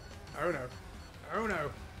 Oh no. Oh no. Oh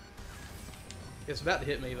no. It's about to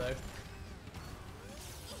hit me though.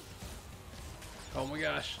 Oh my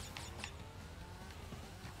gosh.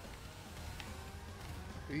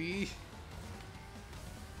 Eee.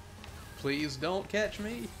 Please don't catch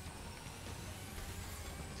me.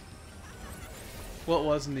 What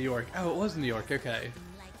was in New York? Oh, it was in New York. Okay.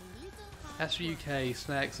 After UK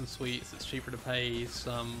snacks and sweets, it's cheaper to pay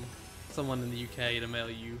someone in the UK to mail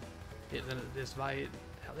you it than it is to buy it.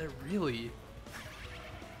 How they're really?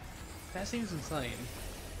 That seems insane.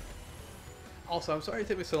 Also, I'm sorry it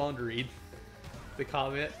took me so long to read the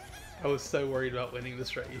comment. I was so worried about winning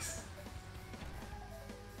this race.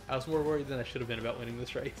 I was more worried than I should have been about winning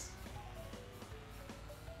this race.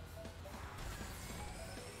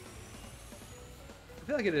 I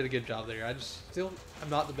feel like I did a good job there. I'm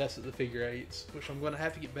not the best at the figure eights, which I'm going to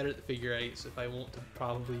have to get better at the figure eights if I want to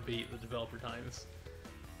probably beat the developer times.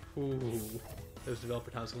 Ooh, those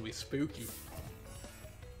developer times are going to be spooky.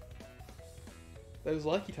 Those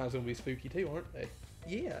lucky times are going to be spooky too, aren't they?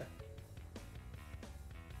 Yeah.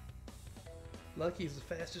 Lucky's the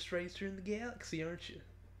fastest racer in the galaxy, aren't you?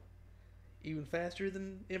 Even faster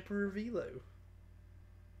than Emperor Velo.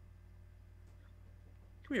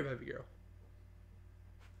 Come here, baby girl.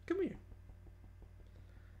 Come here.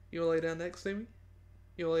 You wanna lay down next to me?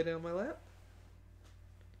 You wanna lay down on my lap?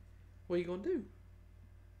 What are you gonna do?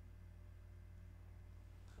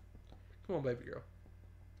 Come on, baby girl.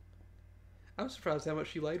 I'm surprised how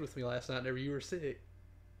much you laid with me last night whenever you were sick.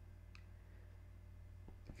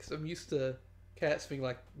 Because I'm used to cats being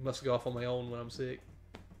like, must go off on my own when I'm sick.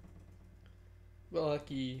 But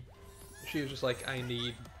Lucky, she was just like, I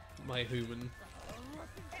need my human.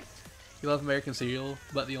 You love American cereal,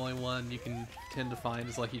 but the only one you can tend to find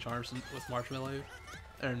is Lucky Charms with marshmallow,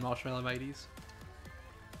 or marshmallow mateys.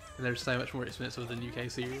 And they're so much more expensive than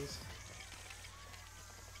UK cereals.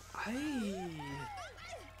 I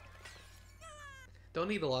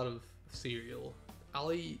don't eat a lot of cereal.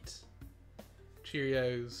 I'll eat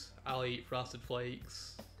Cheerios, I'll eat Frosted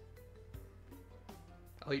Flakes,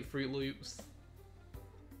 I'll eat Fruit Loops.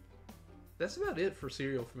 That's about it for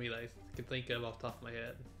cereal for me that I can think of off the top of my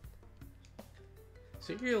head.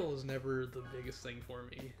 Cereal is never the biggest thing for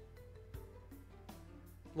me.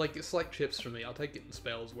 Like, it's like chips for me. I'll take it in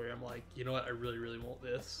spells where I'm like, you know what, I really, really want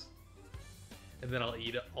this. And then I'll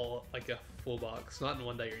eat it all, like a full box. Not in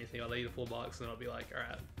one day or anything. I'll eat a full box and then I'll be like,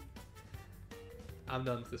 alright, I'm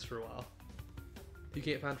done with this for a while. You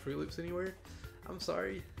can't find Fruit Loops anywhere? I'm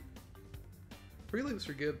sorry. Fruit Loops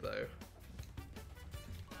are good though.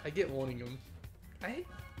 I get wanting them. I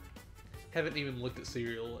haven't even looked at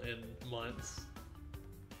cereal in months.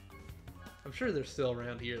 I'm sure they're still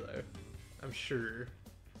around here though. I'm sure.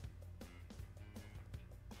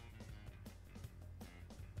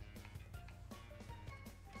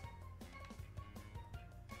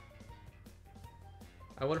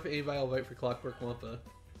 I wonder if anybody will vote for Clockwork Wampa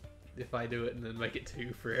if I do it and then make it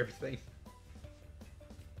 2 for everything.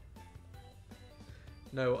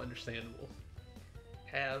 No, understandable.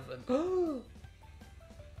 Have an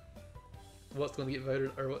what's going to get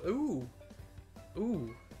voted or what?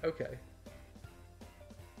 Ooh, okay.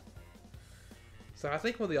 So I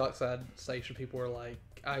think when the Oxide Station people were like,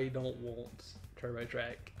 I don't want Turbo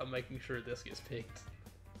Track, I'm making sure this gets picked.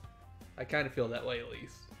 I kind of feel that way at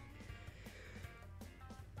least.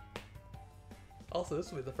 Also,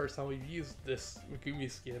 this will be the first time we've used this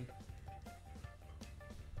Megumi skin.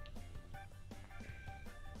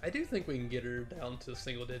 I do think we can get her down to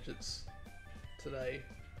single digits today.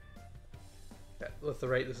 With the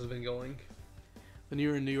rate this has been going. When you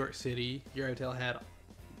were in New York City, your hotel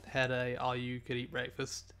had a all-you-could-eat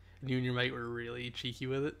breakfast, and you and your mate were really cheeky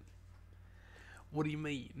with it. What do you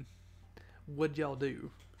mean? What'd y'all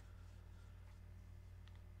do?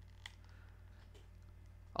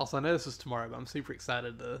 Also, I know this is tomorrow, but I'm super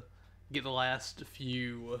excited to get the last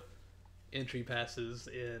few entry passes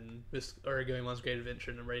in Going On's Great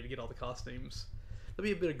Adventure, and I'm ready to get all the costumes. There'll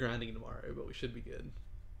be a bit of grinding tomorrow, but we should be good.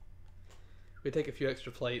 We take a few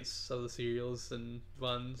extra plates of the cereals and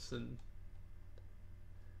buns, and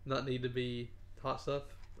not need to be hot stuff.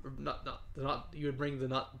 Or you would bring the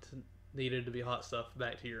not needed to be hot stuff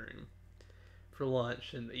back to your room for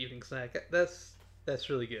lunch and the evening snack. That's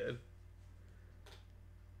really good.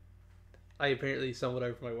 I apparently stumbled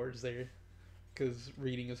over my words there, because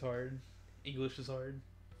reading is hard. English is hard.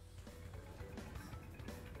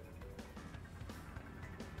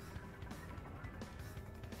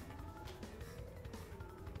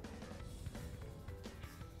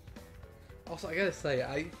 Also, I gotta say,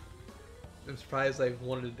 I'm surprised they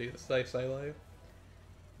wanted to do stay solo.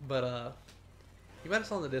 But you might have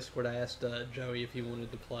saw on the Discord. I asked Joey if he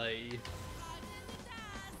wanted to play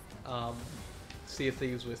Sea of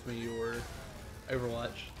Thieves with me or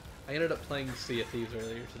Overwatch. I ended up playing Sea of Thieves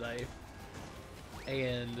earlier today,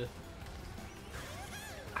 and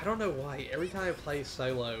I don't know why. Every time I play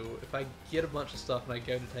solo, if I get a bunch of stuff and I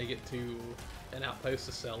go to take it to an outpost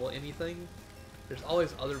to sell anything, there's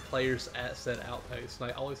always other players at said outpost,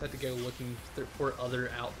 and I always have to go looking for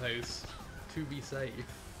other outposts to be safe.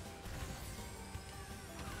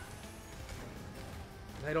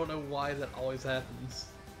 And I don't know why that always happens.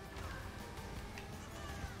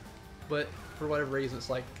 But for whatever reason, it's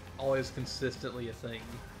like always consistently a thing.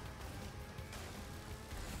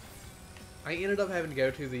 I ended up having to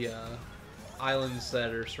go to the islands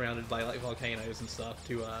that are surrounded by like volcanoes and stuff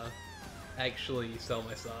to actually sell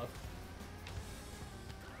my stuff.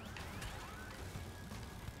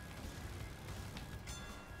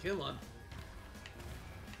 Come on.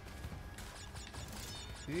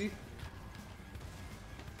 See?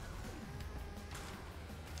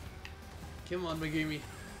 Come on, Megumi.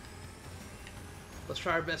 Let's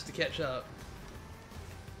try our best to catch up.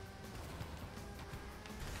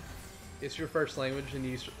 It's your first language and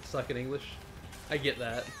you suck at English. I get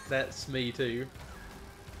that. That's me too.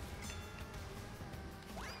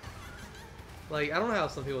 Like, I don't know how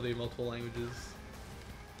some people do multiple languages.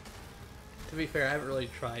 To be fair, I haven't really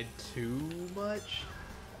tried too much.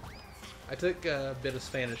 I took a bit of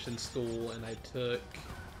Spanish in school, and I took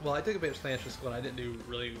a bit of Spanish in school, and I didn't do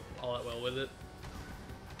really all that well with it.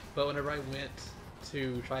 But whenever I went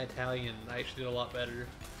to try Italian, I actually did a lot better.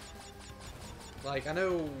 Like, I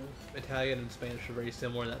know Italian and Spanish are very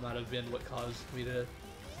similar, and that might have been what caused me to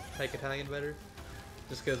take Italian better.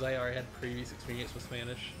 Just because I already had previous experience with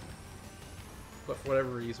Spanish. But for whatever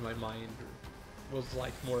reason, my mind was,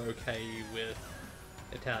 like, more okay with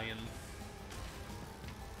Italian.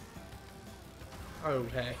 Oh,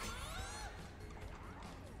 heck.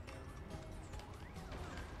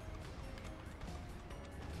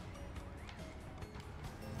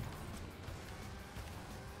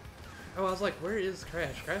 Oh, I was like, where is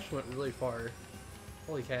Crash? Crash went really far.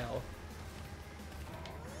 Holy cow.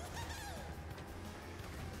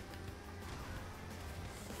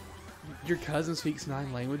 Your cousin speaks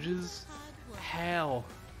 9 languages? How?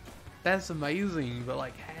 That's amazing, but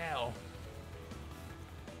like, how?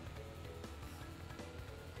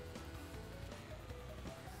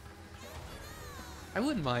 I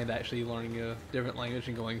wouldn't mind actually learning a different language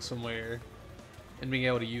and going somewhere and being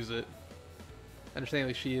able to use it.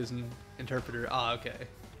 Understandably, she is an interpreter. Ah, okay.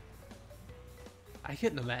 I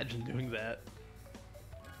couldn't imagine doing that.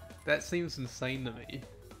 That seems insane to me.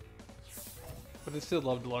 But I'd still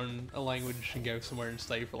love to learn a language and go somewhere and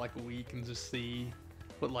stay for like a week and just see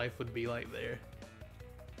what life would be like there.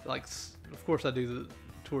 Like, of course I do the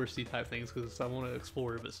touristy type things because I want to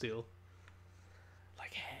explore, but still.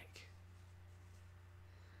 Like, heck.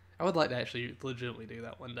 I would like to actually legitimately do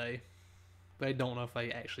that one day. But I don't know if I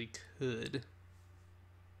actually could.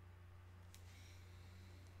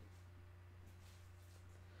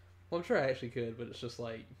 Well, I'm sure I actually could, but it's just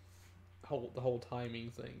like the whole timing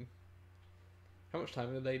thing. How much time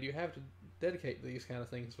in the day do you have to dedicate to these kind of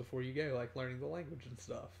things before you go, like learning the language and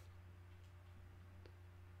stuff?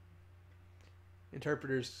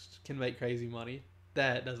 Interpreters can make crazy money.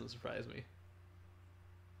 That doesn't surprise me.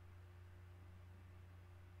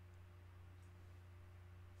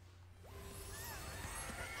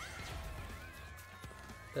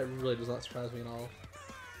 That really does not surprise me at all.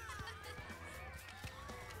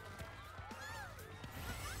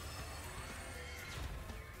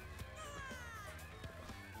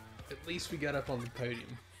 At least we got up on the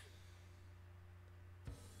podium.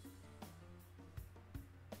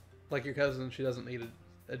 Like your cousin, she doesn't need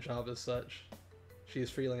a job as such. She is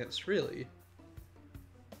freelance, really.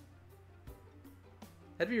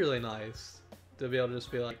 That'd be really nice to be able to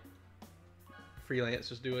just be like, freelance,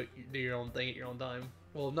 just do your own thing at your own time.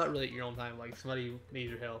 Well, not really at your own time, like somebody needs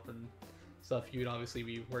your help and stuff, you would obviously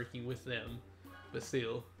be working with them, but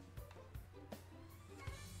still.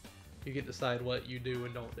 You get to decide what you do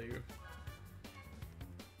and don't do.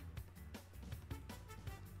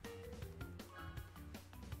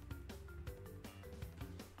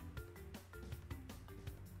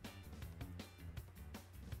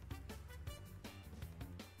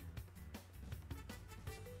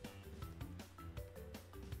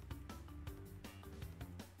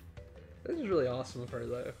 This is really awesome of her,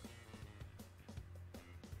 though.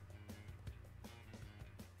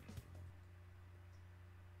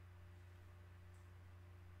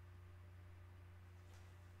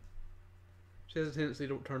 She has a tendency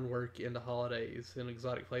to turn work into holidays in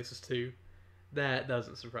exotic places too. That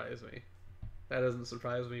doesn't surprise me. That doesn't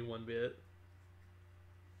surprise me one bit.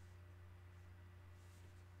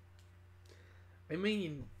 I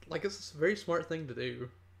mean, like, it's a very smart thing to do.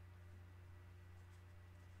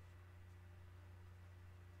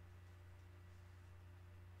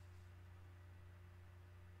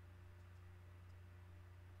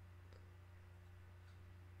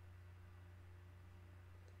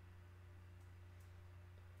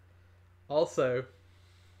 Also,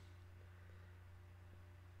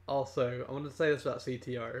 I wanted to say this about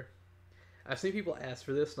CTR. I've seen people ask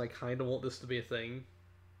for this, and I kind of want this to be a thing.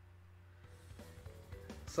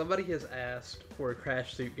 Somebody has asked for a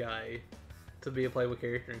Crash Suit guy to be a playable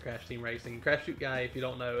character in Crash Team Racing. Crash Suit guy, if you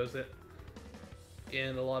don't know, is it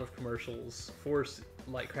in a lot of commercials for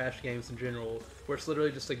like Crash games in general, where it's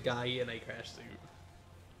literally just a guy in a Crash suit.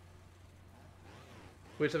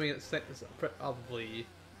 Which, I mean, it's probably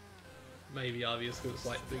maybe obvious because it's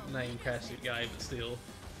like the name Crash Suit guy, but still.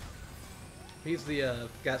 He's the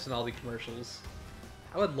guy in all the commercials.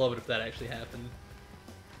 I would love it if that actually happened.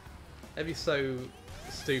 That'd be so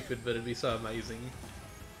stupid, but it'd be so amazing.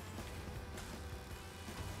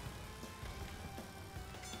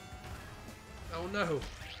 Oh no!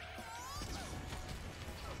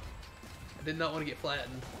 I did not want to get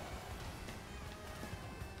flattened.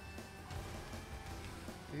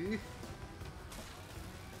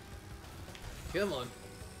 Come on.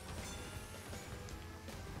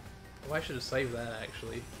 Oh, I should have saved that,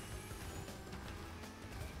 actually.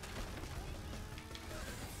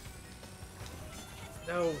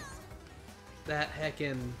 No! That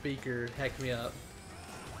heckin' beaker hecked me up.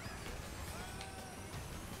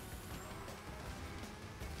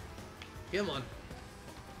 Come on.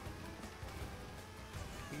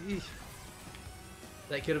 Eesh.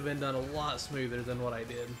 That could have been done a lot smoother than what I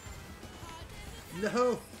did.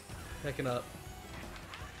 No! Hecking up.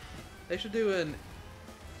 They should do an...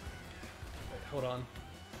 Wait, hold on.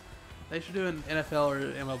 They should do an NFL or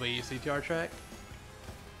MLB CTR track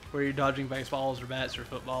where you're dodging baseballs or bats or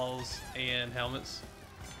footballs and helmets,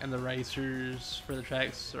 and the racers for the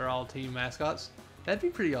tracks are all team mascots. That'd be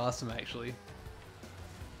pretty awesome, actually.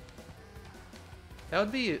 That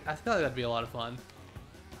would be... I feel like that'd be a lot of fun.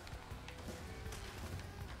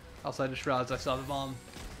 Also, I just realized I saw the bomb.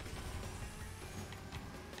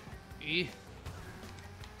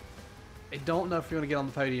 I don't know if you're going to get on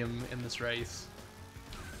the podium in this race.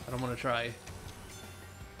 I don't want to try.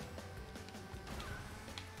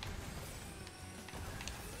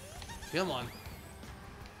 Come on.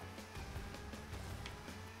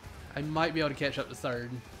 I might be able to catch up to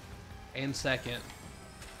third and second.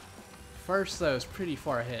 First, though, is pretty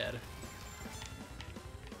far ahead.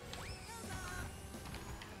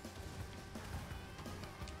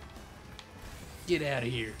 Get out of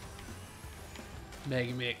here.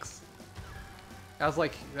 Mega Mix. I was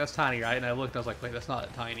like, that's tiny, right? And I looked, I was like, wait, that's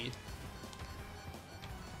not tiny.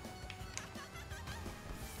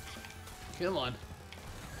 Come on.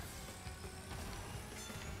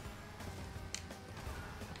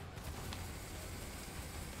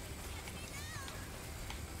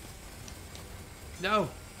 No!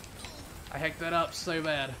 I hacked that up so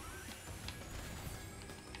bad.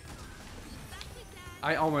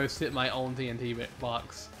 I almost hit my own TNT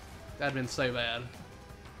box. That'd been so bad.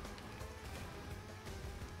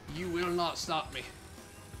 You will not stop me.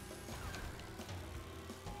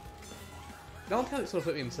 Don't tell it's gonna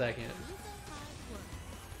put me in second.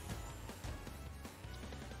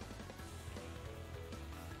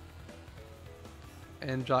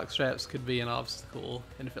 And jock straps could be an obstacle,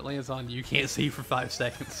 and if it lands on you, you can't see for 5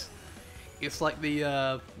 seconds. It's like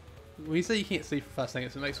the when you say you can't see for 5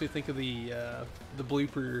 seconds, it makes me think of the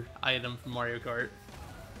blooper item from Mario Kart.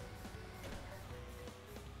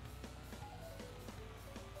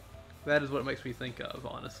 That is what it makes me think of,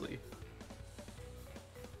 honestly.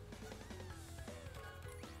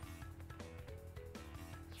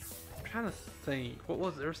 I'm trying to think. What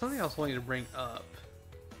was there was something else I wanted to bring up.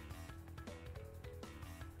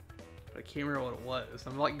 I can't remember what it was.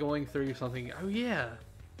 I'm like going through something. Oh yeah.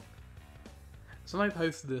 Somebody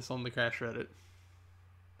posted this on the Crash Reddit.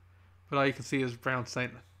 But all you can see is brown stain.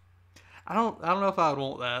 I don't know if I would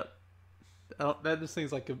want that. That just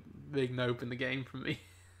seems like a big nope in the game for me.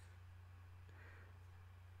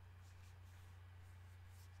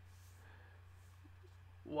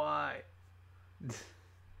 Why?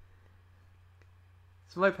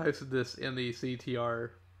 Somebody posted this in the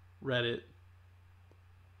CTR Reddit.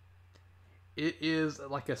 It is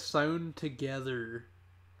like a sewn together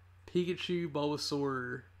Pikachu,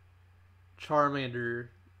 Bulbasaur, Charmander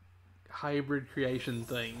hybrid creation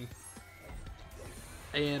thing.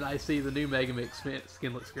 And I see the new Mega Mix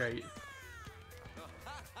skin looks great.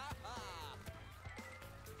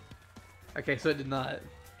 Okay, so it did not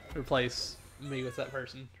replace me with that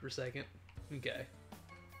person for a second. Okay.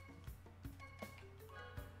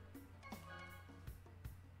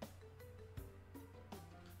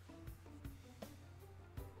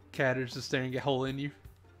 Catters just staring a hole in you.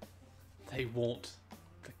 They want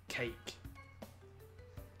the cake.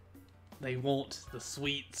 They want the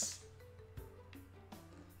sweets.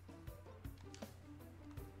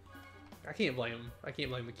 I can't blame him. I can't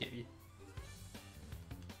blame the kitty.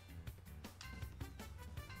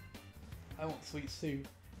 I want sweets too.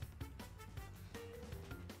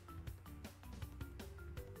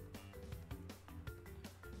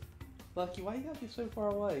 Lucky, why you gotta be so far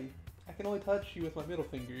away? I can only touch you with my middle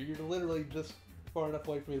finger. You're literally just far enough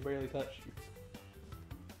away for me to barely touch you.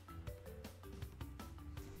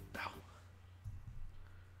 Ow.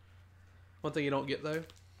 One thing you don't get though,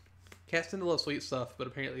 cats tend to love sweet stuff, but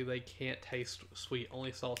apparently they can't taste sweet,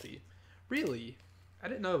 only salty. Really? I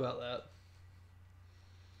didn't know about that.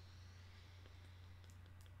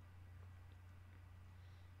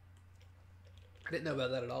 I didn't know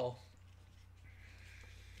about that at all.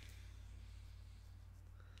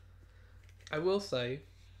 I will say,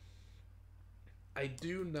 I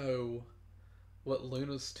do know what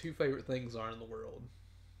Luna's 2 favorite things are in the world.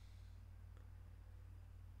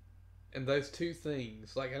 And those 2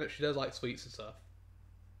 things, like, I know she does like sweets and stuff.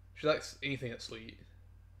 She likes anything that's sweet.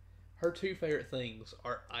 Her 2 favorite things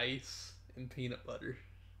are ice and peanut butter.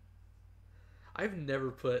 I've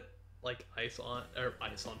never put, like, ice on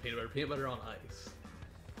peanut butter on ice.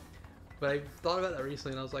 But I thought about that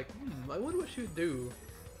recently and I was like, I wonder what she would do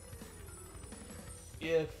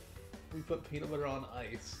if we put peanut butter on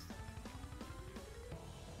ice.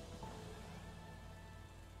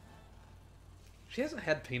 She hasn't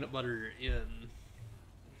had peanut butter in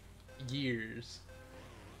years.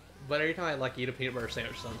 But every time I like eat a peanut butter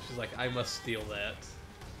sandwich or something, she's like, I must steal that.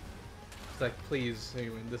 She's like, please,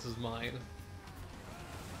 human, this is mine.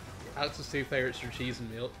 Alex's 2 favorites are cheese and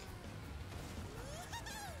milk.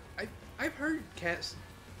 I've heard cats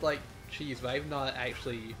like cheese, but I've not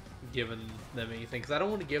actually given them anything, because I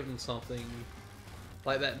don't want to give them something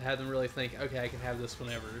like that and have them really think, okay, I can have this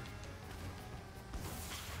whenever.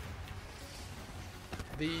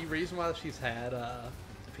 The reason why she's had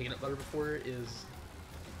peanut butter before is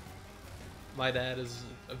my dad is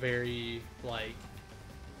a very, like,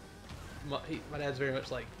 my dad's very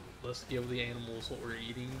much like, let's give the animals what we're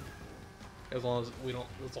eating, as long as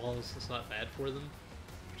it's not bad for them.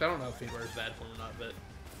 Which I don't know if peanut butter is bad for them or not, but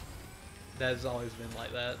Dad's always been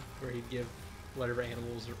like that, where he'd give whatever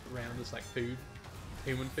animals around us like food,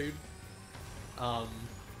 human food. And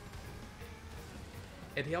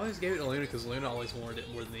he always gave it to Luna because Luna always wanted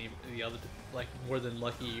it more than the other, like more than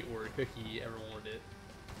Lucky or Cookie ever wanted it.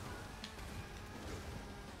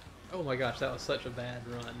 Oh my gosh, that was such a bad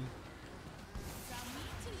run.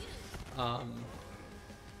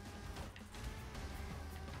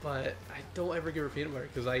 But I don't ever give her peanut butter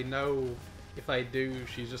because I know if I do,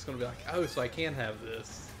 she's just going to be like, oh, so I can have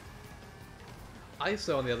this.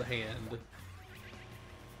 ISO, on the other hand,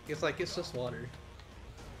 it's like, it's just water.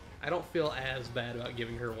 I don't feel as bad about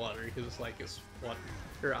giving her water because it's like, it's water.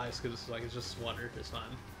 Or ice because it's like, it's just water, it's fine.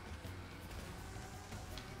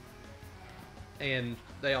 And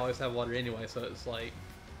they always have water anyway, so it's like,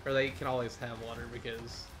 or they can always have water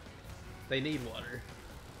because they need water.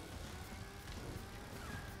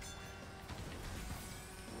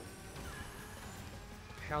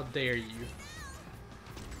 How dare you?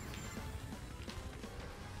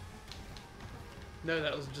 No,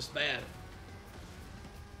 that was just bad.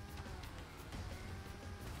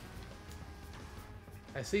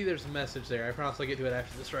 I see there's a message there. I promise I'll get to it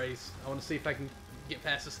after this race. I want to see if I can get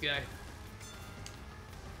past this guy.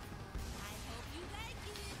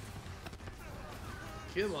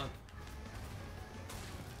 Come on.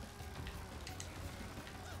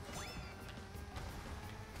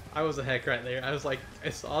 I was a heck right there. I was like, I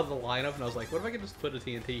saw the lineup and I was like, what if I could just put a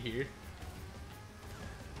TNT here?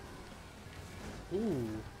 Ooh.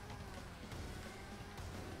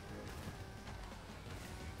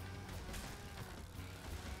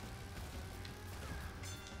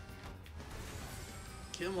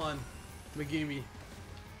 Come on, Megumi.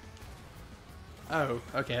 Oh,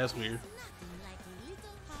 okay, that's weird.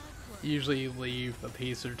 Usually you leave a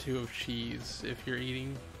piece or two of cheese if you're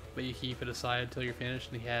eating, but you keep it aside until you're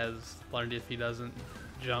finished, and he has learned if he doesn't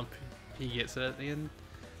jump, he gets it at the end.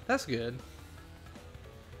 That's good.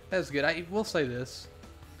 That's good. I will say this.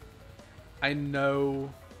 I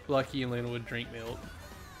know Lucky and Luna would drink milk,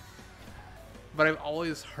 but I've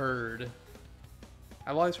always heard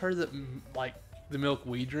I've always heard that like the milk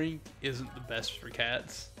we drink isn't the best for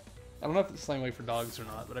cats. I don't know if it's the same way for dogs or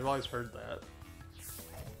not, but I've always heard that.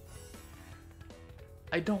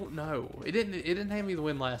 I don't know. It didn't have me the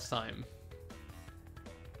win last time.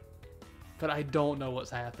 But I don't know what's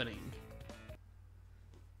happening.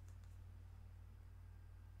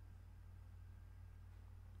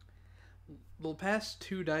 The past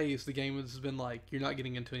 2 days, the game has been like, you're not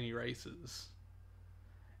getting into any races.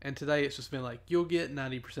 And today it's just been like, you'll get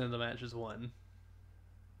 90% of the matches won.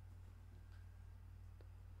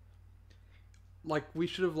 Like, we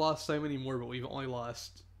should have lost so many more, but we've only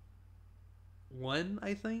lost 1,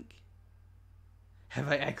 I think? Have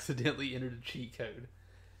I accidentally entered a cheat code?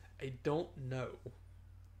 I don't know.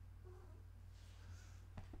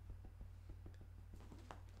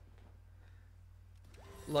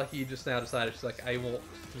 Lucky just now decided she's like, I want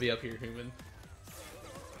to be up here, human.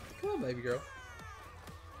 Come on, baby girl.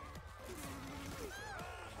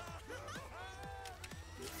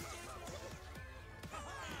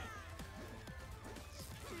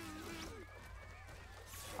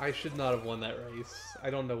 I should not have won that race. I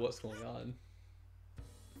don't know what's going on.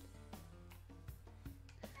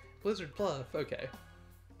 Blizzard Bluff, okay.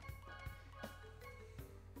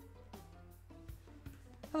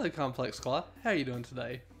 Hello, Complex Claw. How are you doing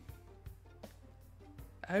today?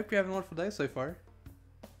 I hope you're having a wonderful day so far.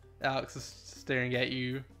 Alex is staring at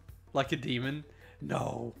you like a demon.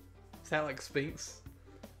 No. Is that like Sphinx?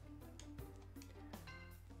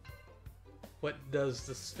 What does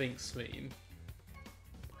the Sphinx mean?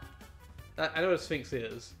 I know what a Sphinx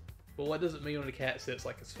is, but what does it mean when a cat sits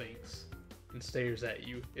like a Sphinx and stares at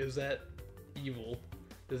you? Is that evil?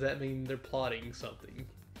 Does that mean they're plotting something?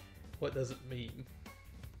 What does it mean?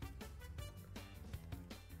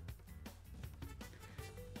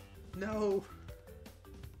 No!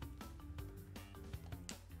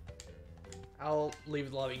 I'll leave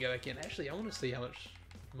the lobby and go back in. Actually, I want to see how much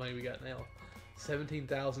money we got now.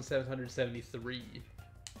 17,773.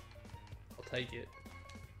 I'll take it.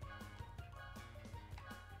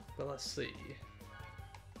 But let's see.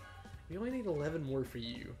 We only need 11 more for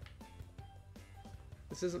you.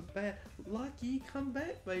 This isn't bad. Lucky, come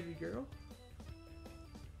back, baby girl.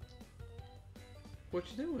 What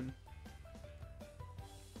you doing?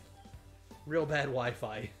 Real bad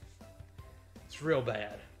Wi-Fi. It's real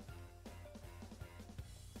bad.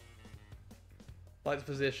 Like the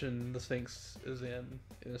position the Sphinx is in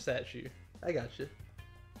a statue. I got you.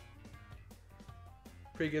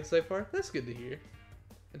 Pretty good so far? That's good to hear.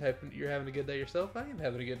 And hoping you're having a good day yourself. I am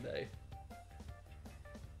having a good day.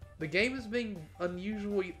 The game is being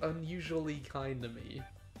unusually kind to me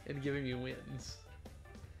and giving me wins.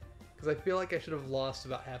 Because I feel like I should have lost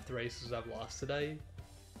about half the races I've lost today.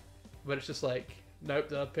 But it's just like, nope,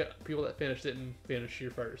 the people that finished didn't finish here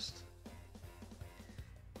first.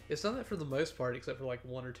 It's done that for the most part, except for like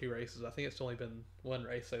 1 or 2 races. I think it's only been 1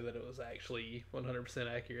 race so that it was actually 100%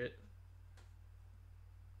 accurate.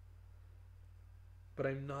 But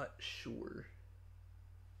I'm not sure.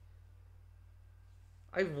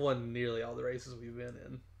 I've won nearly all the races we've been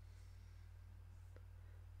in.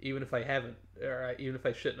 Even if I haven't, or even if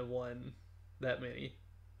I shouldn't have won that many.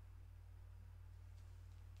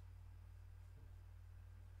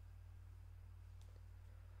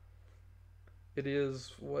 It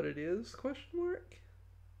is what it is, question mark?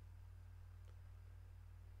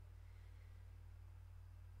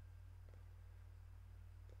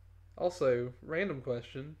 Also, random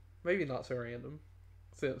question, maybe not so random,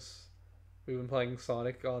 since we've been playing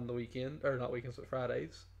Sonic on the weekend, or not weekends but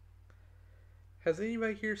Fridays. Has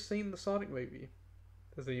anybody here seen the Sonic movie?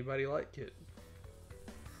 Does anybody like it?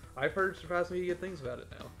 I've heard surprisingly good things about it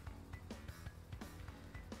now.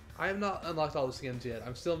 I have not unlocked all the skins yet.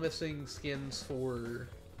 I'm still missing skins for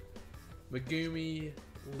Megumi,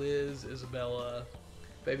 Liz, Isabella,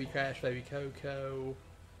 Baby Crash, Baby Coco,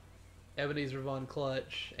 Ebenezer Von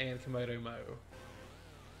Clutch, and Komodo Mo.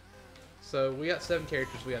 So we got 7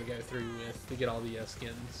 characters we gotta go through with to get all the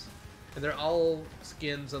skins. And they're all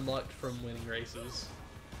skins unlocked from winning races.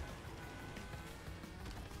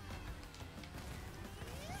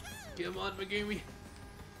 Come on, Megumi!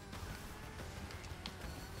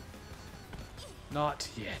 Not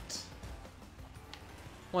yet.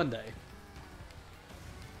 One day.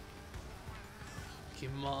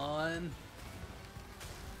 Come on.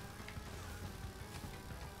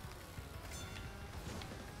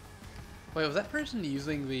 Wait, was that person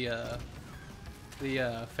using the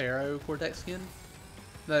Pharaoh Cortex skin?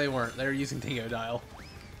 No, they weren't. They were using Dingo Dial.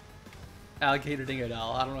 Alligator Dingo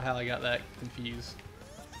Dial. I don't know how I got that confused.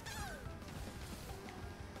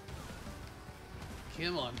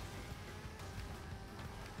 Come on.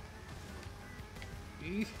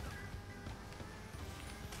 Eek.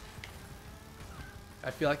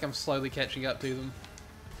 I feel like I'm slowly catching up to them.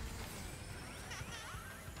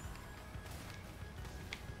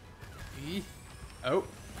 Eek. Oh.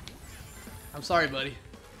 I'm sorry, buddy.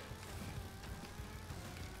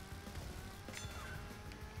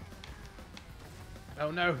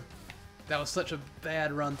 Oh no. That was such a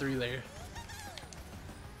bad run through there.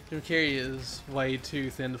 Jim Carrey is way too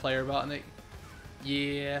thin to play Robotnik.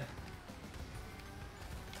 Yeah.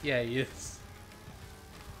 Yeah, he is.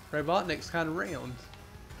 Robotnik's kind of round.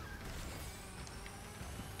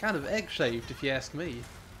 Kind of egg-shaped, if you ask me.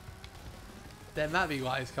 That might be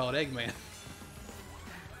why he's called Eggman. There's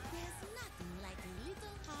nothing like a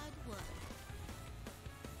little hard work.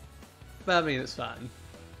 But I mean, it's fine.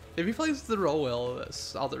 If he plays the role well,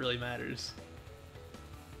 that's all that really matters.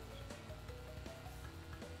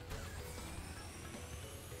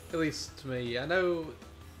 At least to me. I know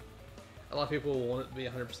a lot of people want it to be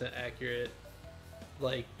 100% accurate,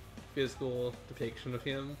 like physical depiction of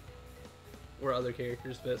him or other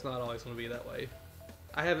characters, but it's not always going to be that way.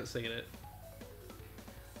 I haven't seen it.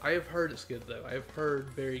 I have heard it's good though. I have heard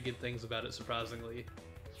very good things about it, surprisingly.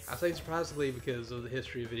 I say surprisingly because of the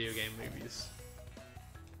history of video game movies.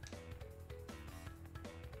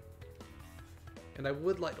 And I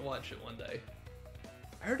would like to watch it one day.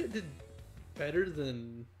 I heard it did better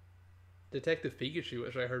than Detective Pikachu,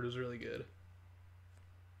 which I heard was really good.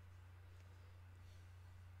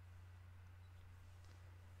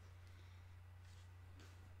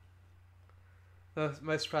 The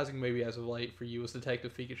most surprising movie as of late for you was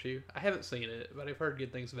Detective Pikachu. I haven't seen it, but I've heard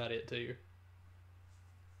good things about it too.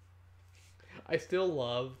 I still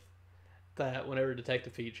love that whenever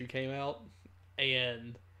Detective Pikachu came out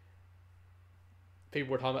and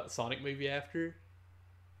people were talking about the Sonic movie after,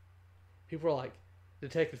 people were like,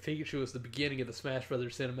 Detective Pikachu was the beginning of the Smash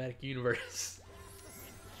Brothers cinematic universe.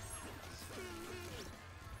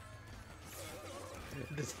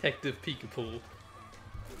 Detective Pikachu.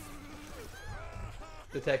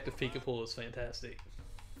 Detective Pikachu is fantastic.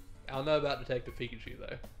 I don't know about Detective Pikachu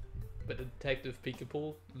though, but Detective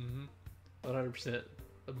Pikachu, 100%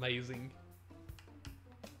 amazing.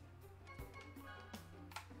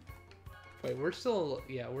 Wait, we're still,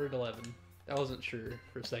 yeah, we're at 11. I wasn't sure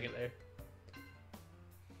for a second there.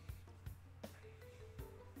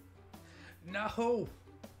 No!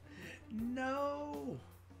 No!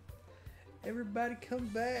 Everybody come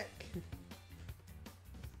back!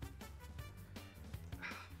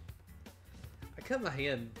 I cut my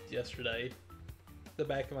hand yesterday. The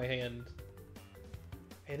back of my hand.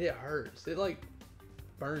 And it hurts. It like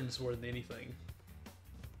burns more than anything.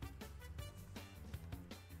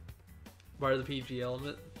 Part of the PG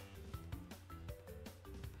element.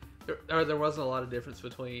 There wasn't a lot of difference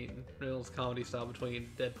between Reynolds' comedy style between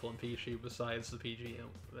Deadpool and Pikachu besides the PG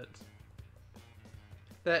element.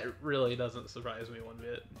 That really doesn't surprise me one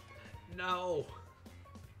bit. No!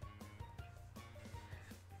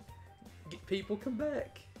 People come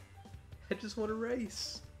back. I just want to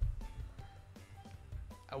race.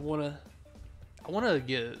 I really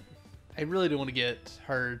do want to get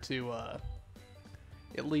her to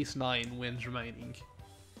at least 9 wins remaining.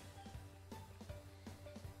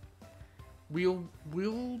 We'll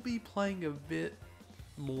be playing a bit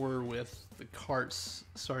more with the carts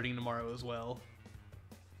starting tomorrow as well.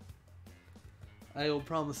 I will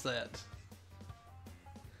promise that.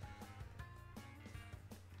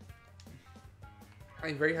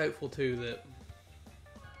 I'm very hopeful too that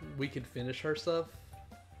we can finish our stuff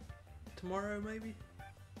tomorrow, maybe.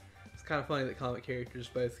 It's kind of funny that comic characters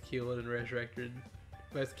both killed and resurrected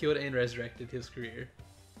his career.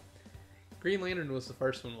 Green Lantern was the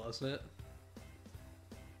first one, wasn't it?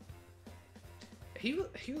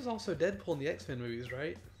 He was also Deadpool in the X-Men movies,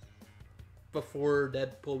 right? Before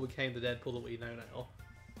Deadpool became the Deadpool that we know now.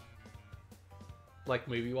 Like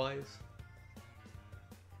movie-wise.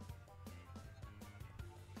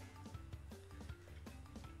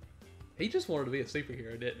 He just wanted to be a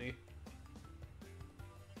superhero, didn't he?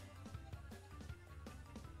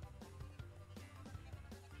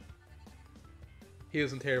 He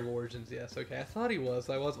was in Terrible Origins, yes. Okay, I thought he was.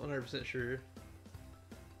 I wasn't 100% sure.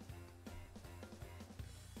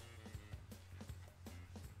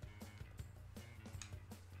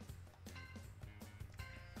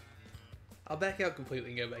 I'll back out completely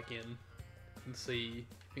and go back in and see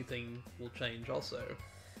if anything will change also.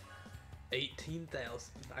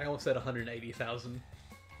 18,000. I almost said 180,000.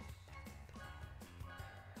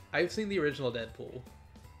 I've seen the original Deadpool.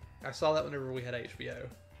 I saw that whenever we had HBO.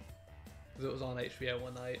 Because it was on HBO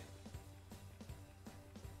one night.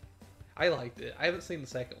 I liked it. I haven't seen the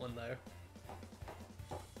second one though.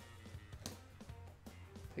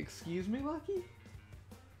 Excuse me, Lucky?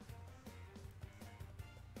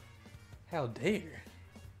 How dare?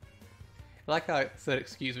 I like how I said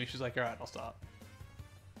excuse me, she's like, alright, I'll stop.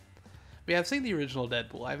 But yeah, I've seen the original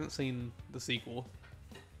Deadpool. I haven't seen the sequel.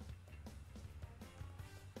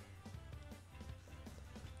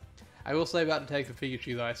 I will say about Detective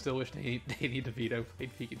Pikachu, though, I still wish Danny DeVito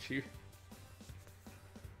played Pikachu.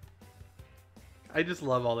 I just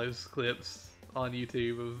love all those clips on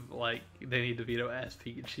YouTube of, like, Danny DeVito as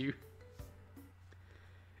Pikachu.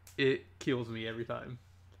 It kills me every time.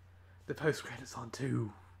 The post-credits on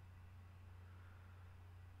 2.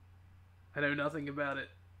 I know nothing about it.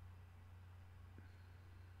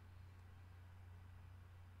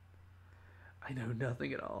 I know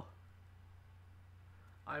nothing at all.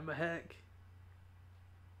 I'm a hack.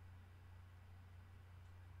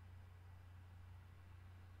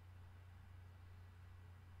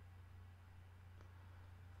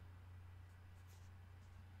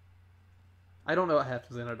 I don't know what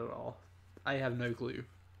happens in it at all. I have no clue.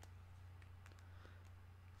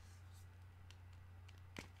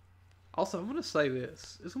 Also, I'm gonna say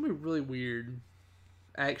this. It's gonna be really weird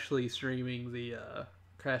actually streaming the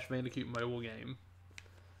Crash Bandicoot mobile game.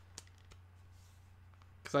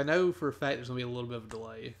 Because I know for a fact there's gonna be a little bit of a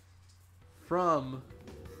delay from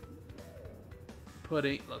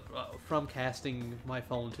from casting my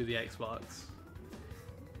phone to the Xbox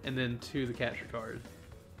and then to the capture card.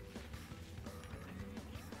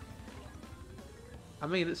 I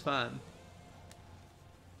mean, it's fine.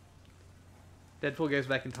 Deadpool goes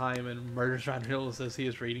back in time and murders Ryan Reynolds as he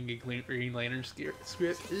is reading a Green Lantern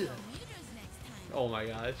script. Ugh. Oh my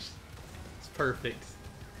gosh. It's perfect.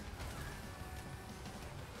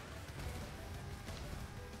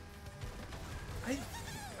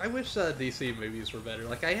 I wish DC movies were better.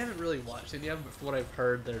 Like, I haven't really watched any of them, but from what I've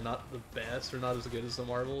heard, they're not the best. They're not as good as the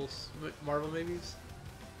Marvel movies.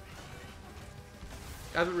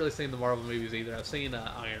 I haven't really seen the Marvel movies either. I've seen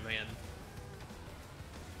Iron Man.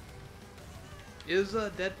 Is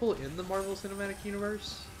Deadpool in the Marvel Cinematic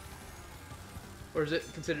Universe? Or is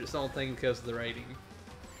it considered its own thing because of the rating?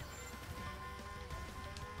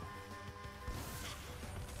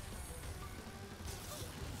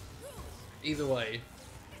 Either way,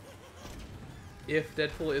 if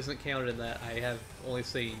Deadpool isn't counted in that, I have only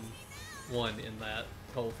seen one in that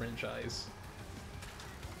whole franchise.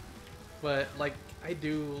 But, like, I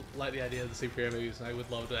do like the idea of the superhero movies, and I would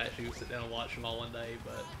love to actually sit down and watch them all one day,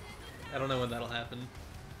 but I don't know when that'll happen.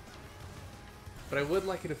 But I would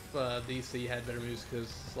like it if DC had better movies,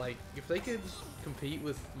 because, like, if they could compete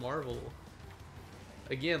with Marvel,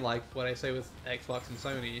 again, like what I say with Xbox and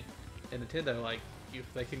Sony and Nintendo, like,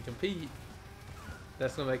 if they can compete,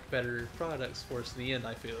 that's going to make better products for us in the end,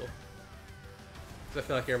 I feel. Because I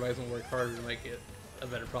feel like everybody's going to work harder to make it a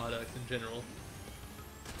better product in general.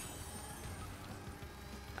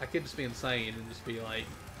 I could just be insane and just be, like,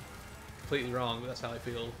 completely wrong, but that's how I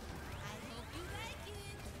feel.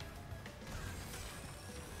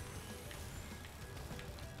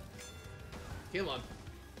 Come on.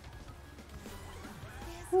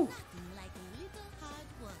 Whew.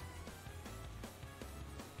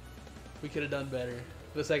 We could have done better.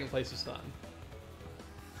 The second place was fun.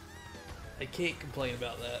 I can't complain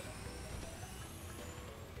about that.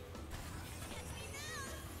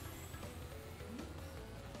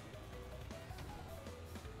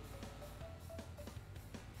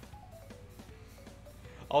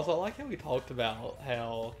 Also, I like how we talked about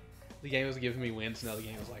how the game was giving me wins, now the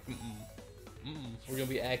game is like, we're gonna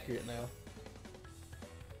be accurate now.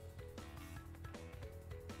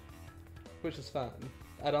 Which is fine.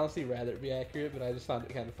 I'd honestly rather it be accurate, but I just find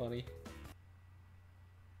it kind of funny.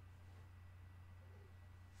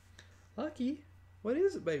 Lucky, what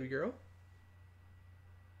is it, baby girl?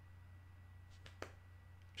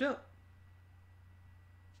 Jump.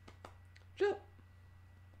 Jump.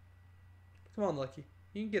 Come on, Lucky.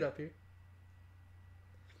 You can get up here.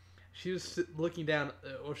 She was looking down,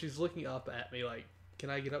 or she's looking up at me like,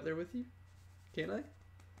 can I get up there with you? Can I?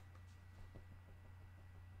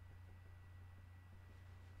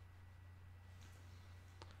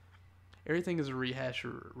 Everything is a rehash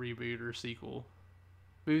or reboot or sequel.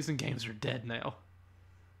 Movies and games are dead now.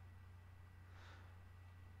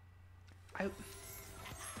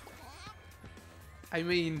 I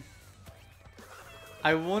mean,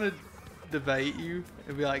 I want to debate you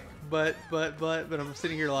and be like, but I'm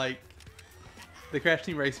sitting here like, the Crash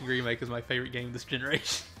Team Racing remake is my favorite game this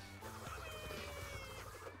generation.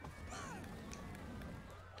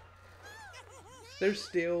 There's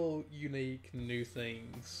still unique new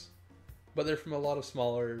things, but they're from a lot of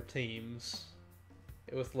smaller teams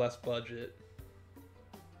with less budget.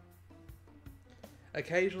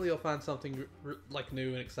 Occasionally you'll find something like new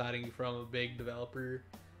and exciting from a big developer,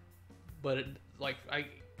 but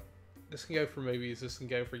this can go for movies, this can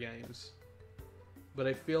go for games. But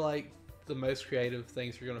I feel like the most creative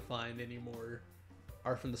things you're going to find anymore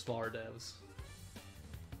are from the smaller devs.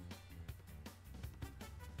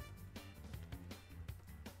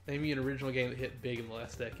 Name me an original game that hit big in the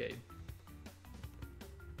last decade.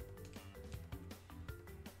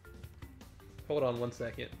 Hold on one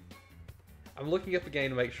second. I'm looking up the game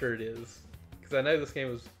to make sure it is, because I know this game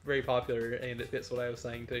was very popular and it fits what I was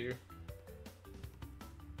saying too.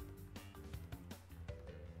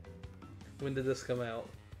 When did this come out?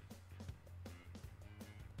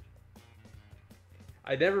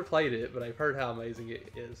 I never played it, but I've heard how amazing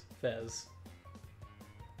it is. Fez.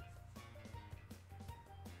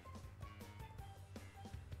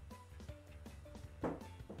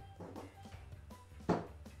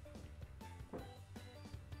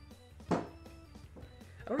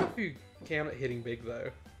 I don't know if you count it hitting big though.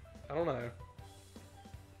 I don't know.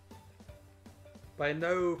 But I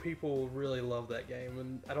know people really love that game,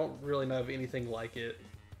 and I don't really know of anything like it.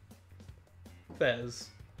 Fez.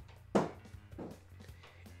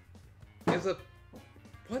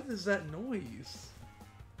 What is that noise?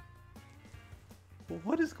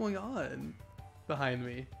 What is going on behind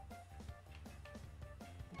me?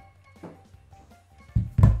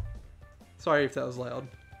 Sorry if that was loud.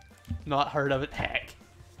 Not heard of it. Heck.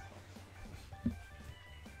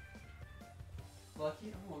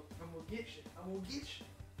 Lucky, I'm gonna get you. I'm gonna get you.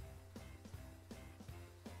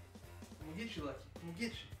 I'm gonna get you, Lucky. I'm gonna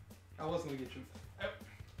get you. I was gonna get you. Oh.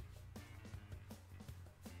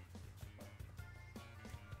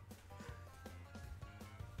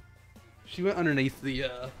 She went underneath the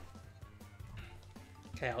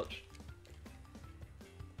couch.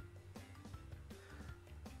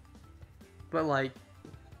 But like,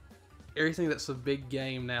 everything that's a big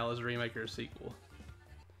game now is a remake or a sequel.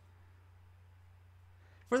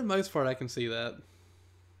 For the most part, I can see that.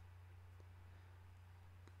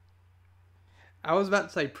 I was about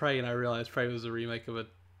to say Prey, and I realized Prey was a remake of a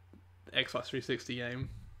Xbox 360 game.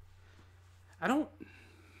 I don't...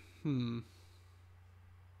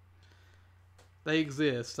 They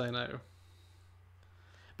exist, I know.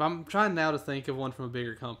 But I'm trying now to think of one from a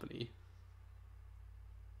bigger company.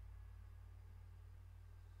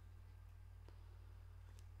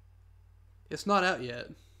 It's not out yet.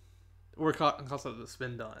 Or because of it's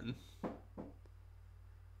been done.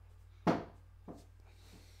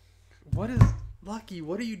 What is... Lucky,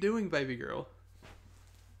 what are you doing, baby girl?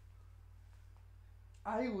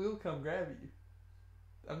 I will come grab you.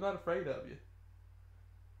 I'm not afraid of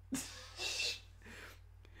you.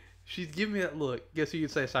 She's giving me that look. Guess you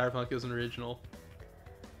could say Cyberpunk is an original.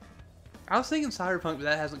 I was thinking Cyberpunk, but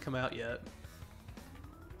that hasn't come out yet.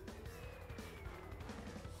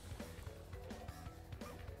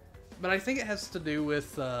 But I think it has to do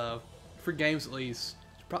with, for games at least,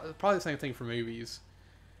 probably the same thing for movies.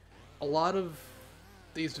 A lot of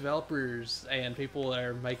these developers and people that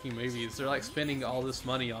are making movies, they're like spending all this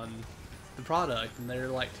money on the product, and they're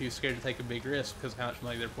like too scared to take a big risk because of how much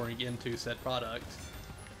money they're pouring into said product.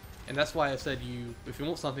 And that's why I said if you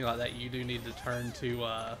want something like that, you do need to turn to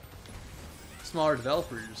smaller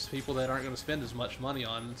developers, people that aren't going to spend as much money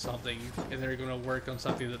on something, and they're going to work on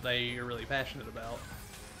something that they are really passionate about.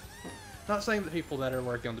 Not saying that people that are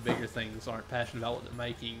working on the bigger things aren't passionate about what they're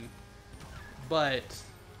making, but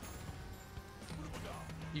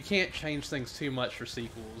you can't change things too much for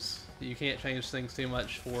sequels. You can't change things too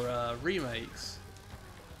much for remakes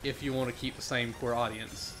if you want to keep the same core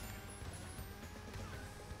audience.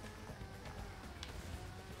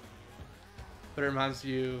 But it reminds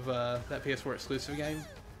you of that PS4 exclusive game.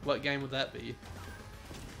 What game would that be?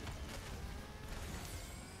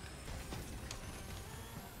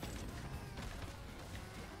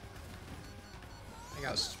 I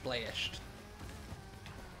got splashed.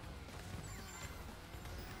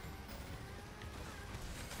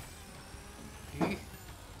 I'm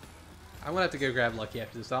gonna have to go grab Lucky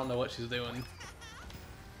after this. I don't know what she's doing.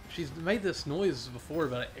 She's made this noise before,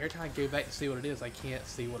 but every time I go back to see what it is, I can't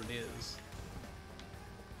see what it is.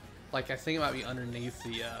 Like, I think it might be underneath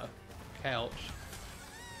the couch.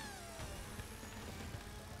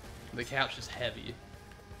 The couch is heavy.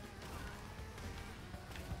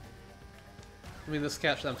 I mean, this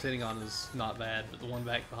couch that I'm sitting on is not bad, but the one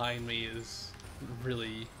back behind me is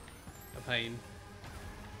really a pain.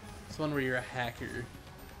 It's one where you're a hacker.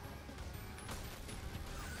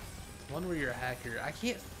 One where you're a hacker. I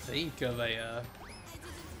can't think of a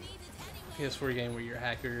PS4 game where you're a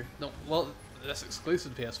hacker. No, well, that's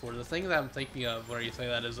exclusive to PS4. The thing that I'm thinking of where you say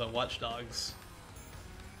that is Watch Dogs.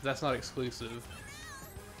 That's not exclusive.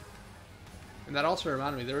 And that also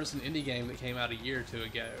reminded me, there was an indie game that came out a year or two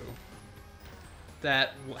ago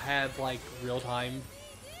that had like real-time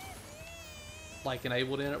like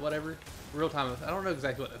enabled in it, whatever. Real-time, I don't know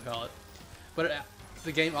exactly what they call it. But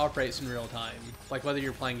the game operates in real time, like whether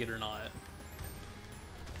you're playing it or not.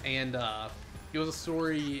 And it was a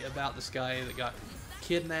story about this guy that got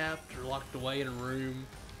kidnapped or locked away in a room,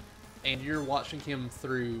 and you're watching him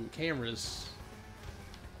through cameras,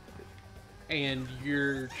 and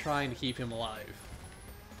you're trying to keep him alive.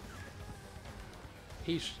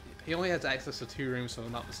 He only has access to 2 rooms, so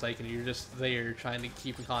I'm not mistaken. You're just there trying to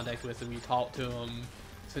keep in contact with him. You talk to him,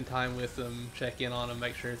 spend time with him, check in on him,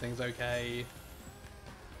 make sure everything's okay.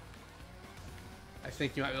 I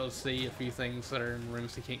think you might be able to see a few things that are in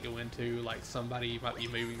rooms you can't go into, like somebody might be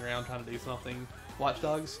moving around trying to do something. Watch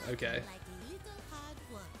Dogs? Okay.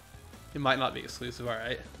 It might not be exclusive,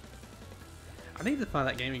 alright. I need to find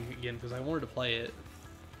that game again because I wanted to play it.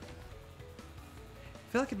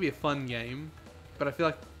 I feel like it'd be a fun game, but I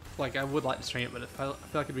feel like I would like to stream it, but I feel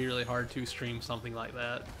like it'd be really hard to stream something like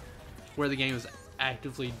that, where the game is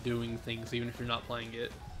actively doing things even if you're not playing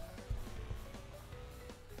it.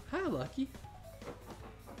 Hi, Lucky.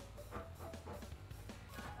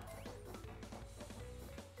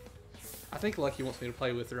 I think Lucky wants me to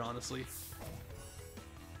play with her, honestly.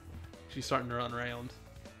 She's starting to run around.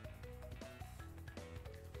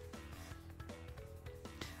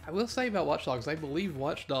 I will say about Watch Dogs, I believe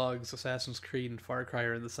Watch Dogs, Assassin's Creed, and Far Cry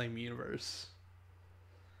are in the same universe.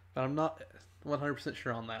 But I'm not 100%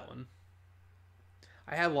 sure on that one.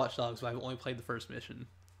 I have Watch Dogs, but I've only played the first mission.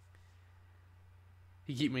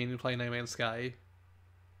 You keep meaning to play No Man's Sky.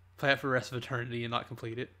 Play it for the rest of eternity and not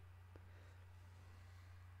complete it.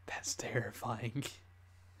 That's terrifying.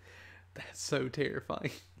 That's so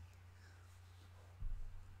terrifying.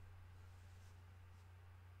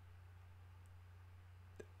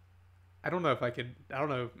 I don't know if I could. I don't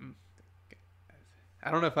know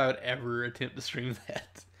if I would ever attempt to stream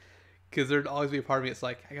that, because there'd always be a part of me that's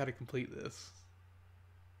like, I gotta complete this.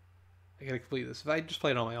 If I just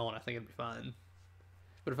played it on my own, I think it'd be fine.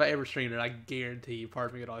 But if I ever streamed it, I guarantee part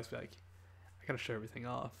of me would always be like, I gotta show everything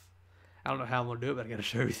off. I don't know how I'm gonna do it, but I gotta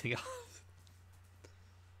show everything off.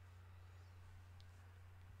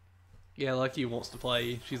 Yeah, Lucky wants to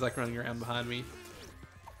play. She's like running around behind me.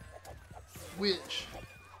 Which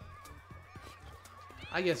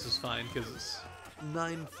I guess is fine, because it's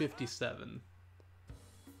 9:57.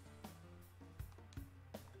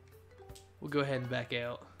 We'll go ahead and back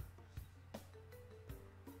out.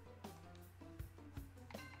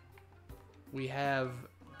 We have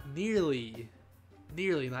nearly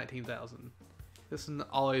 19,000. This is an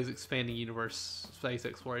always expanding universe space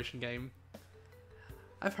exploration game.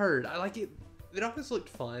 I've heard. I like it. It always looked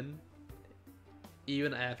fun,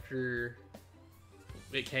 even after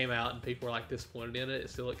it came out and people were like disappointed in it. It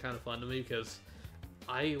still looked kind of fun to me because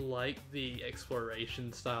I like the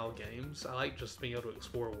exploration style games. I like just being able to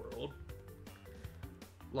explore a world.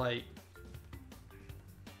 Like,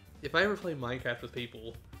 if I ever play Minecraft with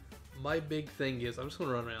people, my big thing is I'm just going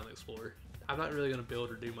to run around and explore. I'm not really going to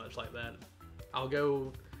build or do much like that. I'll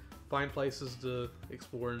go find places to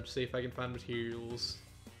explore and see if I can find materials.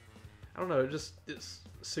 I don't know, it's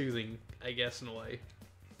soothing, I guess, in a way.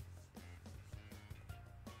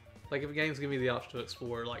 Like, if a game's giving me the option to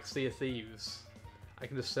explore, like Sea of Thieves, I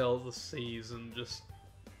can just sail the seas and just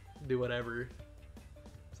do whatever.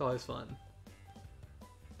 It's always fun.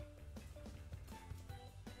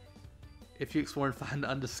 If you explore and find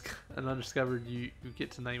an undiscovered, you get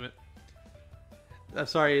to name it. I'm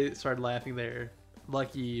sorry I started laughing there.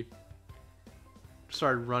 Lucky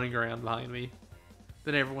started running around behind me.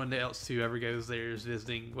 Then everyone else who ever goes there is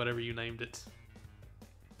visiting whatever you named it.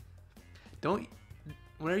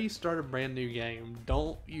 Whenever you start a brand new game,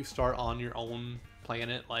 don't you start on your own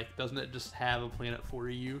planet? Like, doesn't it just have a planet for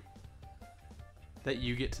you that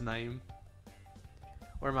you get to name?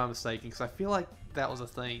 Or am I mistaken? Because I feel like that was a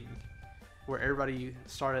thing where everybody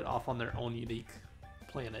started off on their own unique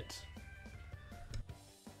planet.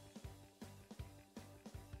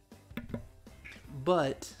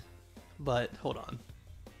 But hold on.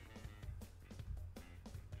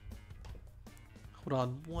 Hold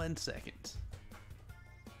on 1 second.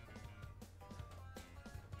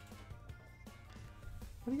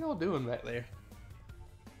 What are y'all doing back there?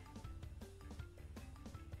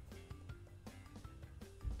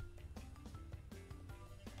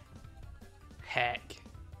 Hack.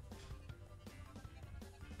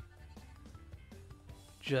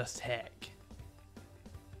 Just hack.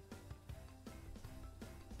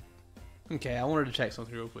 Okay, I wanted to check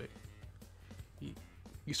something real quick.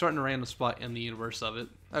 You start in a random spot in the universe of it.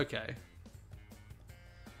 Okay.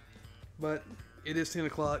 But it is 10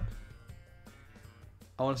 o'clock.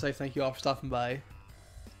 I want to say thank you all for stopping by.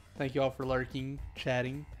 Thank you all for lurking,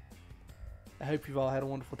 chatting. I hope you've all had a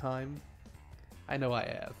wonderful time. I know I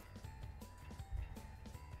have.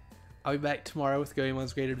 I'll be back tomorrow with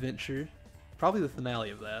Goemon's Great Adventure. Probably the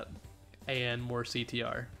finale of that. And more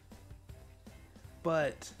CTR.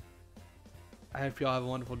 But I hope y'all have a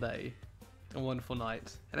wonderful day. A wonderful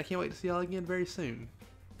night. And I can't wait to see y'all again very soon.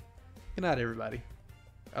 Good night, everybody.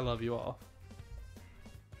 I love you all.